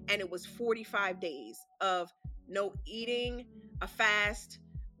 And it was 45 days of no eating, a fast,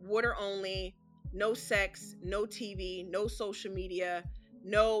 water only, no sex, no TV, no social media,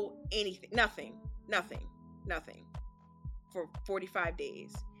 no anything, nothing for 45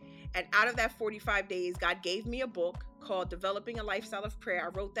 days. And out of that 45 days, God gave me a book called Developing a Lifestyle of Prayer.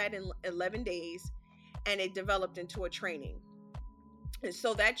 I wrote that in 11 days, and it developed into a training. And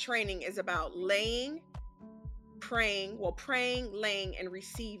so that training is about praying, laying, and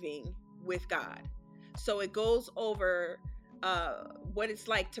receiving with God. So it goes over what it's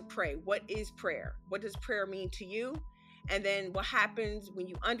like to pray. What is prayer? What does prayer mean to you? And then what happens when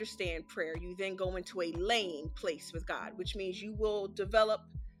you understand prayer? You then go into a laying place with God, which means you will develop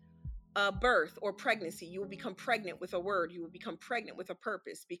birth or pregnancy. You will become pregnant with a word. You will become pregnant with a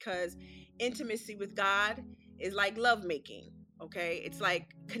purpose, because intimacy with God is like lovemaking. Okay, it's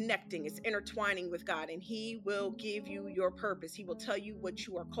like connecting, it's intertwining with God, and he will give you your purpose. He will tell you what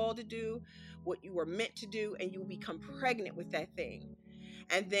you are called to do, what you were meant to do, and you will become pregnant with that thing.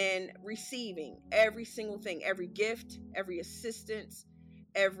 And then receiving every single thing, every gift, every assistance,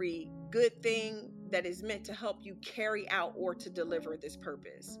 every good thing that is meant to help you carry out or to deliver this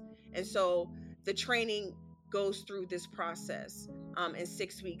purpose. And so the training goes through this process in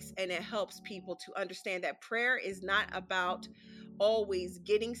 6 weeks, and it helps people to understand that prayer is not about always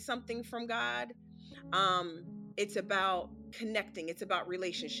getting something from God. It's about connecting. It's about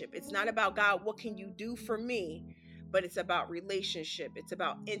relationship. It's not about, God, what can you do for me? But it's about relationship. It's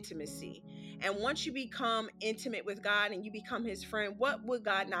about intimacy. And once you become intimate with God and you become his friend, what would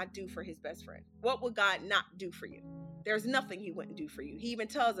God not do for his best friend? What would God not do for you? There's nothing he wouldn't do for you. He even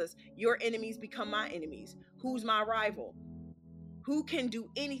tells us, your enemies become my enemies. Who's my rival? Who can do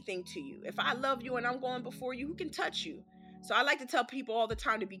anything to you? If I love you and I'm going before you, who can touch you? So I like to tell people all the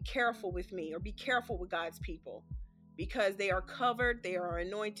time to be careful with me, or be careful with God's people, because they are covered, they are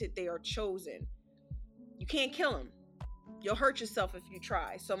anointed, they are chosen. You can't kill them. You'll hurt yourself if you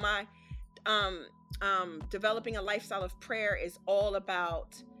try. So my developing a lifestyle of prayer is all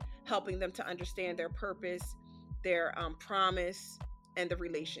about helping them to understand their purpose, their promise, and the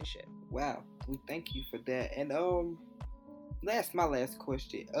relationship. Wow, we thank you for that. And my last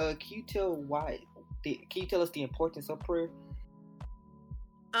question. Can you tell us the importance of prayer?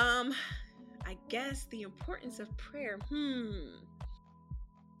 I guess the importance of prayer.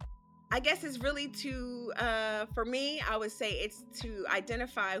 I guess it's really to, for me, I would say it's to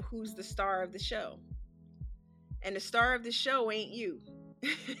identify who's the star of the show. And the star of the show ain't you.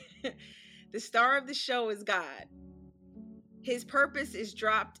 The star of the show is God. His purpose is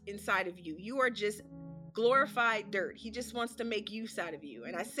dropped inside of you. You are just glorified dirt. He just wants to make use out of you.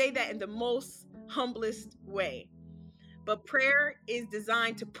 And I say that in the most humblest way. But prayer is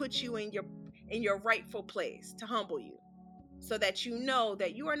designed to put you in your rightful place, to humble you, so that you know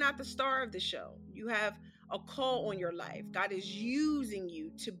that you are not the star of the show. You have a call on your life. God is using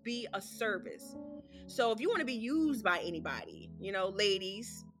you to be a service. So if you want to be used by anybody,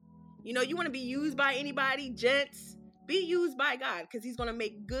 ladies, you want to be used by anybody, gents, be used by God, because he's going to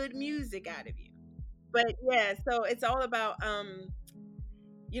make good music out of you. But yeah, so it's all about,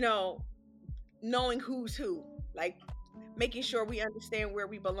 knowing who's who, like making sure we understand where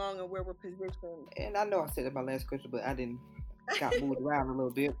we belong and where we're positioned. And I know I said it in my last question, but I didn't got moved around a little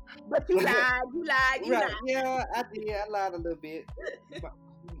bit. But you lied. Right? Yeah, I did. I lied a little bit.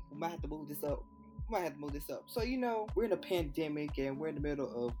 Might have to move this up. So we're in a pandemic and we're in the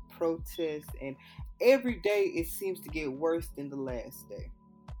middle of protests, and every day it seems to get worse than the last day,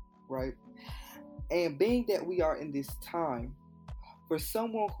 right? And being that we are in this time, for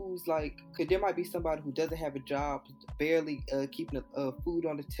someone who's like, because there might be somebody who doesn't have a job, barely keeping food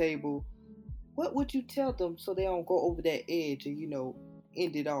on the table, what would you tell them so they don't go over that edge and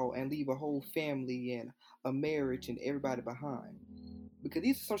end it all and leave a whole family and a marriage and everybody behind? Because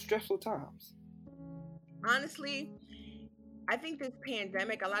these are some stressful times. Honestly, I think this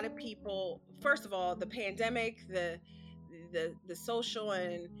pandemic, a lot of people, first of all, the pandemic, the social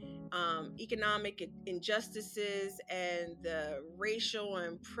and economic injustices and the racial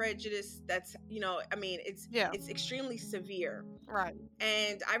and prejudice, that's it's extremely severe, right?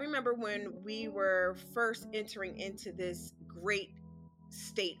 And I remember when we were first entering into this great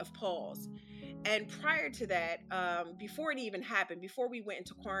state of pause, and prior to that, before it even happened, before we went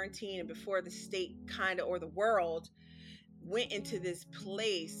into quarantine and before the state or the world went into this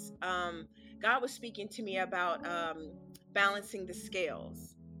place, God was speaking to me about balancing the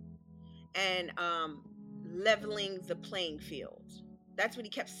scales and leveling the playing field. That's what he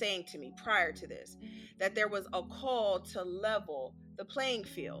kept saying to me prior to this, that there was a call to level the playing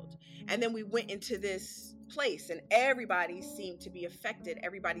field. And then we went into this place and everybody seemed to be affected.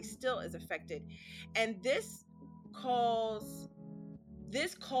 Everybody still is affected. And this call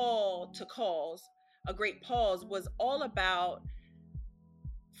to cause a great pause was all about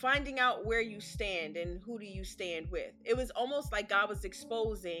finding out where you stand and who do you stand with. It was almost like God was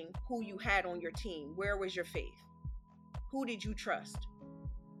exposing who you had on your team. Where was your faith? Who did you trust?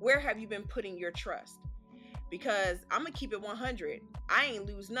 Where have you been putting your trust? Because I'm going to keep it 100. I ain't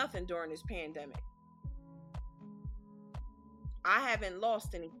lose nothing during this pandemic. I haven't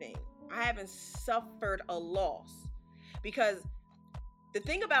lost anything. I haven't suffered a loss. Because the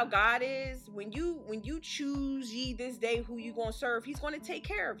thing about God is when you choose ye this day who you going to serve, he's going to take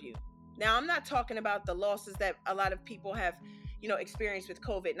care of you. Now, I'm not talking about the losses that a lot of people have, experienced with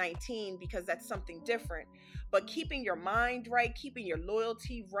COVID-19, because that's something different. But keeping your mind right, keeping your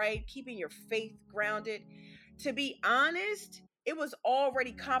loyalty right, keeping your faith grounded. To be honest, it was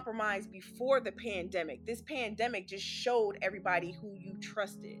already compromised before the pandemic. This pandemic just showed everybody who you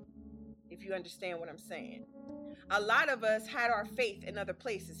trusted, if you understand what I'm saying. A lot of us had our faith in other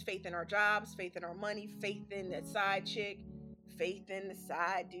places, faith in our jobs, faith in our money, faith in that side chick, faith in the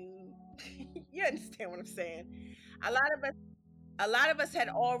side dude. You understand what I'm saying? A lot of us had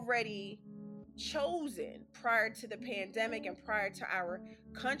already chosen prior to the pandemic and prior to our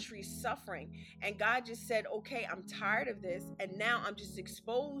country suffering. And God just said, okay, I'm tired of this. And now I'm just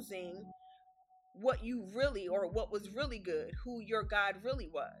exposing what you really, or what was really good, who your God really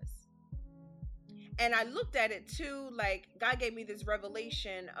was. And I looked at it too, like God gave me this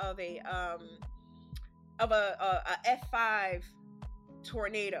revelation of a F5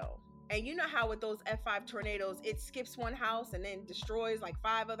 tornado. And you know how with those F5 tornadoes, it skips one house and then destroys like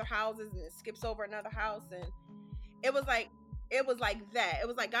 5 other houses, and it skips over another house. And it was like that. It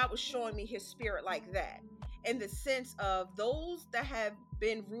was like God was showing me his spirit like that, in the sense of those that have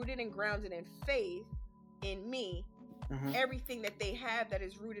been rooted and grounded in faith in me. Mm-hmm. Everything that they have that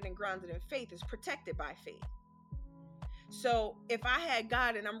is rooted and grounded in faith is protected by faith. So if I had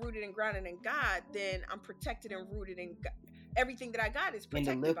God and I'm rooted and grounded in God, then I'm protected and rooted in God. Everything that I got is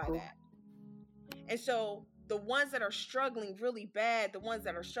protected by that. And so the ones that are struggling really bad, the ones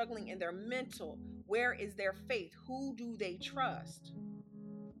that are struggling in their mental, where is their faith? Who do they trust?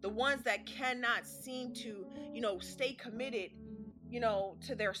 The ones that cannot seem to, stay committed,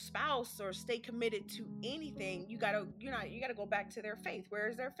 to their spouse or stay committed to anything, you gotta go back to their faith. Where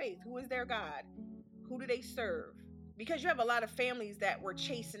is their faith? Who is their God? Who do they serve? Because you have a lot of families that were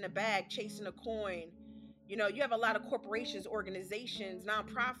chasing a bag, chasing a coin. You have a lot of corporations, organizations,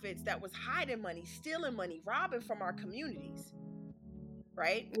 nonprofits that was hiding money, stealing money, robbing from our communities.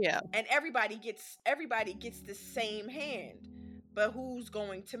 Right? Yeah. And everybody gets the same hand. But who's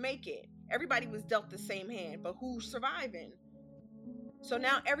going to make it? Everybody was dealt the same hand, but who's surviving? So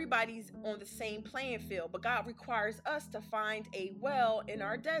now everybody's on the same playing field, but God requires us to find a well in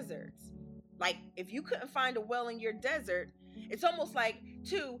our deserts. Like, if you couldn't find a well in your desert, it's almost like,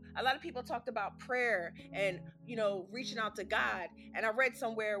 too, a lot of people talked about prayer and, reaching out to God. And I read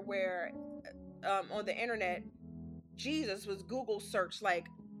somewhere where on the internet, Jesus was Google searched like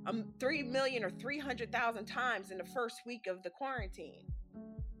 3 million or 300,000 times in the first week of the quarantine,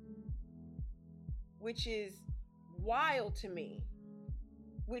 which is wild to me,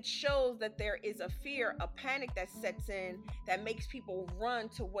 which shows that there is a fear, a panic that sets in that makes people run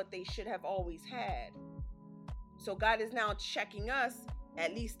to what they should have always had. So God is now checking us.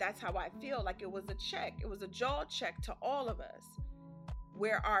 At least that's how I feel. Like it was a check. It was a jaw check to all of us,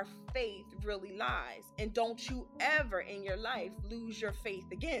 where our faith really lies. And don't you ever in your life lose your faith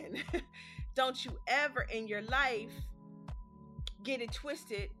again. Don't you ever in your life get it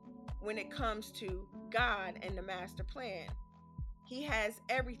twisted when it comes to God and the master plan. He has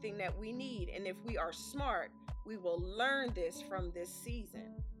everything that we need. And if we are smart, we will learn this from this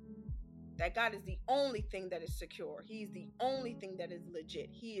season. That God is the only thing that is secure. He is the only thing that is legit.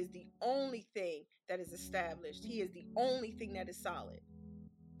 He is the only thing that is established. He is the only thing that is solid.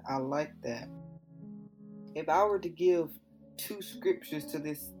 I like that. If I were to give 2 scriptures to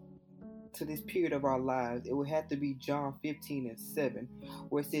this period of our lives, it would have to be John 15:7,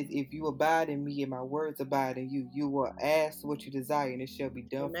 where it says, "If you abide in me and my words abide in you, you will ask what you desire and it shall be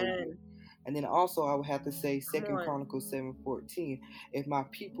done for you." And then also I would have to say 2 Chronicles 7:14, "If my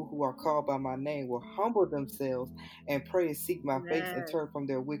people who are called by my name will humble themselves and pray and seek my face and turn from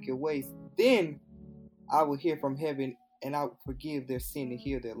their wicked ways, then I will hear from heaven and I will forgive their sin and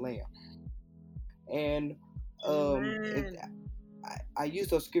heal their land." And I use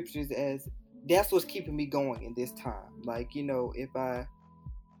those scriptures as that's what's keeping me going in this time. Like, if I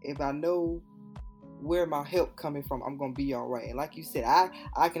know where my help coming from, I'm gonna be all right. And like you said, I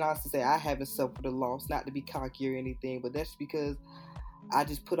can honestly say I haven't suffered a loss, not to be cocky or anything, but that's because I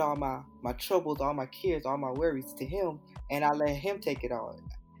just put all my troubles, all my cares, all my worries to Him, and I let Him take it all.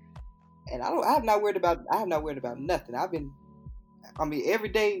 And I have not worried about nothing. Every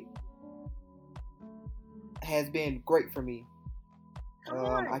day has been great for me.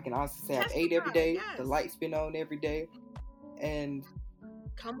 I can honestly say I've ate every day. Yes. The light's been on every day, and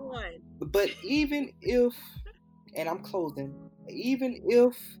come on. But even if, and I'm closing, even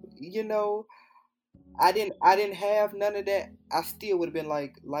if I didn't have none of that, I still would have been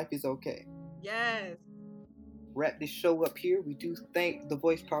like, life is okay. Yes. Wrap this show up here. We do thank the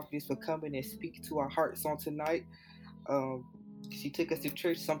Voice Prophetess for coming and speaking to our hearts on tonight. She took us to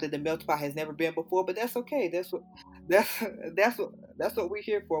church, something that Melted Pot has never been before, but that's okay. That's what we're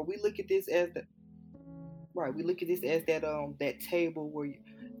here for. We look at this as that table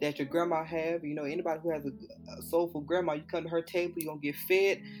that your grandma have. Anybody who has a soulful grandma, you come to her table, you're gonna get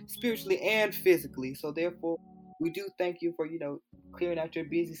fed spiritually and physically. So therefore, we do thank you for clearing out your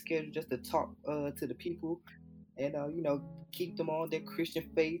busy schedule just to talk to the people and keep them on their Christian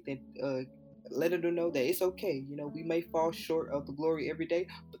faith and let them know that it's okay. We may fall short of the glory every day,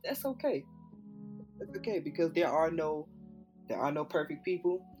 but that's okay. That's okay, because there are no perfect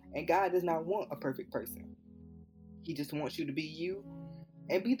people, and God does not want a perfect person. He just wants you to be you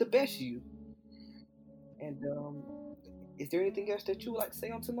and be the best you. And is there anything else that you would like to say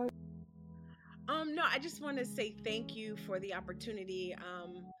on tonight? No, I just want to say thank you for the opportunity.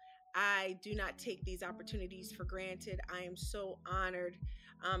 I do not take these opportunities for granted. I am so honored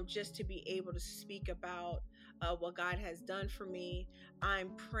just to be able to speak about what God has done for me.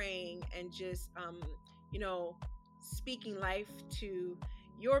 I'm praying and just, speaking life to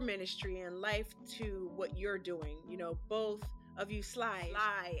your ministry and life to what you're doing. Both of you, Sly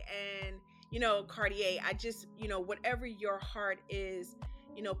and, Cartier, I just, whatever your heart is,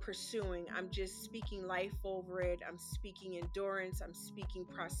 pursuing, I'm just speaking life over it. I'm speaking endurance. I'm speaking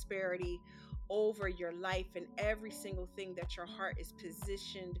prosperity over your life and every single thing that your heart is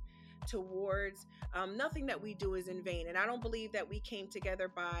positioned towards. Nothing that we do is in vain. And I don't believe that we came together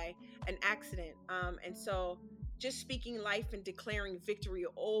by an accident. And so just speaking life and declaring victory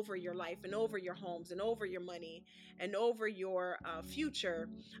over your life and over your homes and over your money and over your future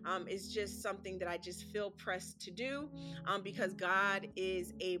is just something that I just feel pressed to do because God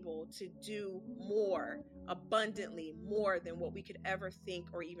is able to do more, abundantly more than what we could ever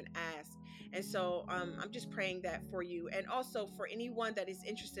think or even ask. And so I'm just praying that for you. And also for anyone that is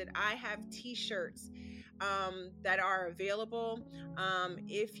interested, I have t-shirts that are available.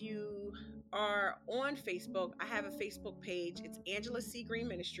 If you are on Facebook, I have a Facebook page. It's Angela C. Green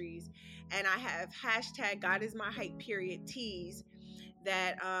Ministries, and I have hashtag God is my hype tees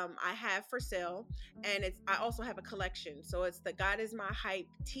that I have for sale, and I also have a collection. So it's the God is my hype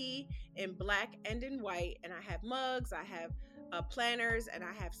tee in black and in white, and I have mugs, I have planners, and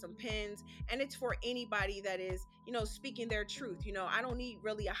I have some pens, and it's for anybody that is, speaking their truth. I don't need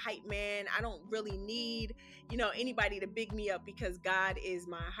really a hype man. I don't really need, anybody to big me up, because God is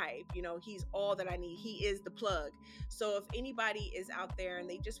my hype. He's all that I need. He is the plug. So if anybody is out there and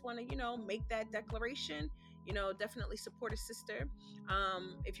they just want to, make that declaration, definitely support a sister.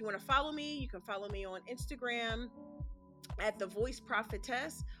 If you want to follow me, you can follow me on Instagram at The Voice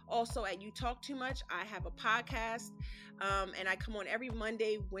Prophetess. Also at You Talk Too Much. I have a podcast, and I come on every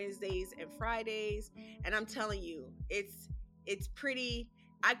Monday, Wednesdays, and Fridays. And I'm telling you, it's pretty.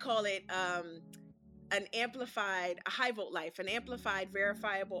 I call it a high vote life, an amplified,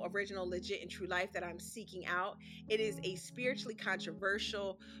 verifiable, original, legit, and true life that I'm seeking out. It is a spiritually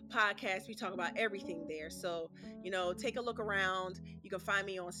controversial podcast. We talk about everything there. So, take a look around. You can find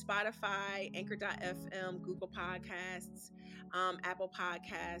me on Spotify, Anchor.fm, Google Podcasts, Apple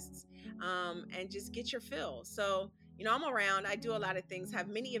Podcasts, and just get your fill. So, I'm around. I do a lot of things, have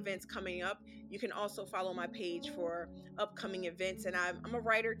many events coming up. You can also follow my page for upcoming events. And I'm a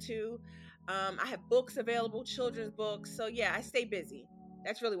writer too. I have books available, children's books. So yeah, I stay busy.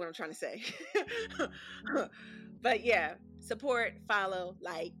 That's really what I'm trying to say. But yeah, support, follow,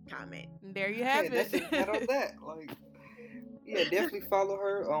 like, comment. There you have it. That's it. Not on that. Yeah, definitely follow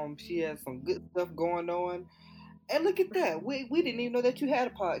her. She has some good stuff going on. And look at that. We didn't even know that you had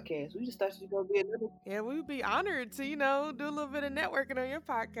a podcast. We just thought you were going to be another. Yeah, we'd be honored to, do a little bit of networking on your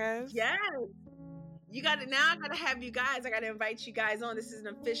podcast. Yeah. I gotta have you guys. I gotta invite you guys on. This is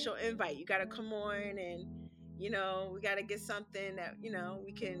an official invite. You gotta come on, and we gotta get something that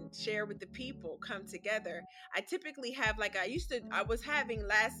we can share with the people. Come together. I typically have I was having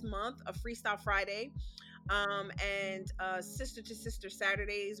last month a Freestyle Friday, and Sister to Sister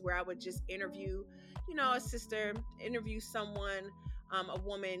Saturdays, where I would just interview, a sister, interview someone, a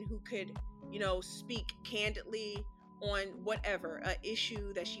woman who could, speak candidly on whatever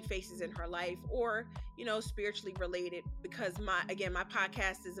issue that she faces in her life, or spiritually related, because my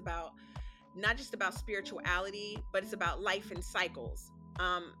podcast is about not just about spirituality, but it's about life and cycles.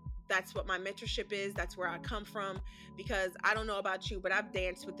 That's what my mentorship is. That's where I come from, because I don't know about you, but I've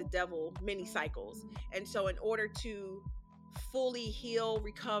danced with the devil many cycles. And so in order to fully heal,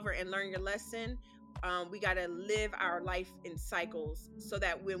 recover, and learn your lesson, we got to live our life in cycles, so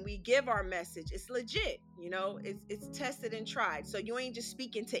that when we give our message, it's legit, it's tested and tried. So you ain't just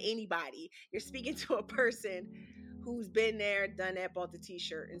speaking to anybody. You're speaking to a person who's been there, done that, bought the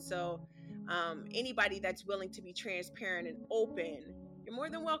t-shirt. And so anybody that's willing to be transparent and open, you're more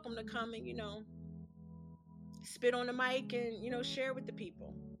than welcome to come and, spit on the mic and, share with the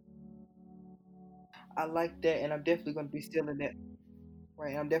people. I like that. And I'm definitely going to be stealing that.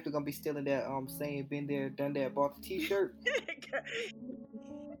 Right, I'm definitely gonna be stealing that saying, been there, done that, bought the t-shirt.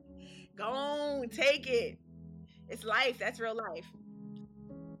 Go on, take it. It's life. That's real life.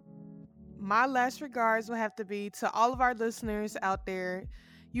 My last regards will have to be to all of our listeners out there.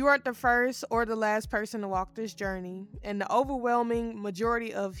 You aren't the first or the last person to walk this journey, and the overwhelming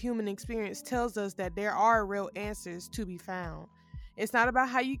majority of human experience tells us that there are real answers to be found. It's not about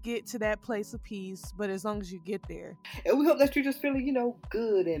how you get to that place of peace, but as long as you get there. And we hope that you're just feeling,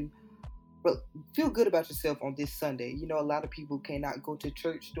 good and feel good about yourself on this Sunday. A lot of people cannot go to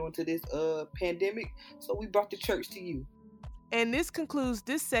church due to this pandemic, so we brought the church to you. And this concludes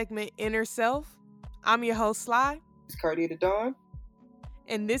this segment, Inner Self. I'm your host, Sly. It's Cardi the Dawn.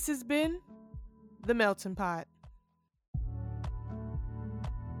 And this has been The Melting Pot.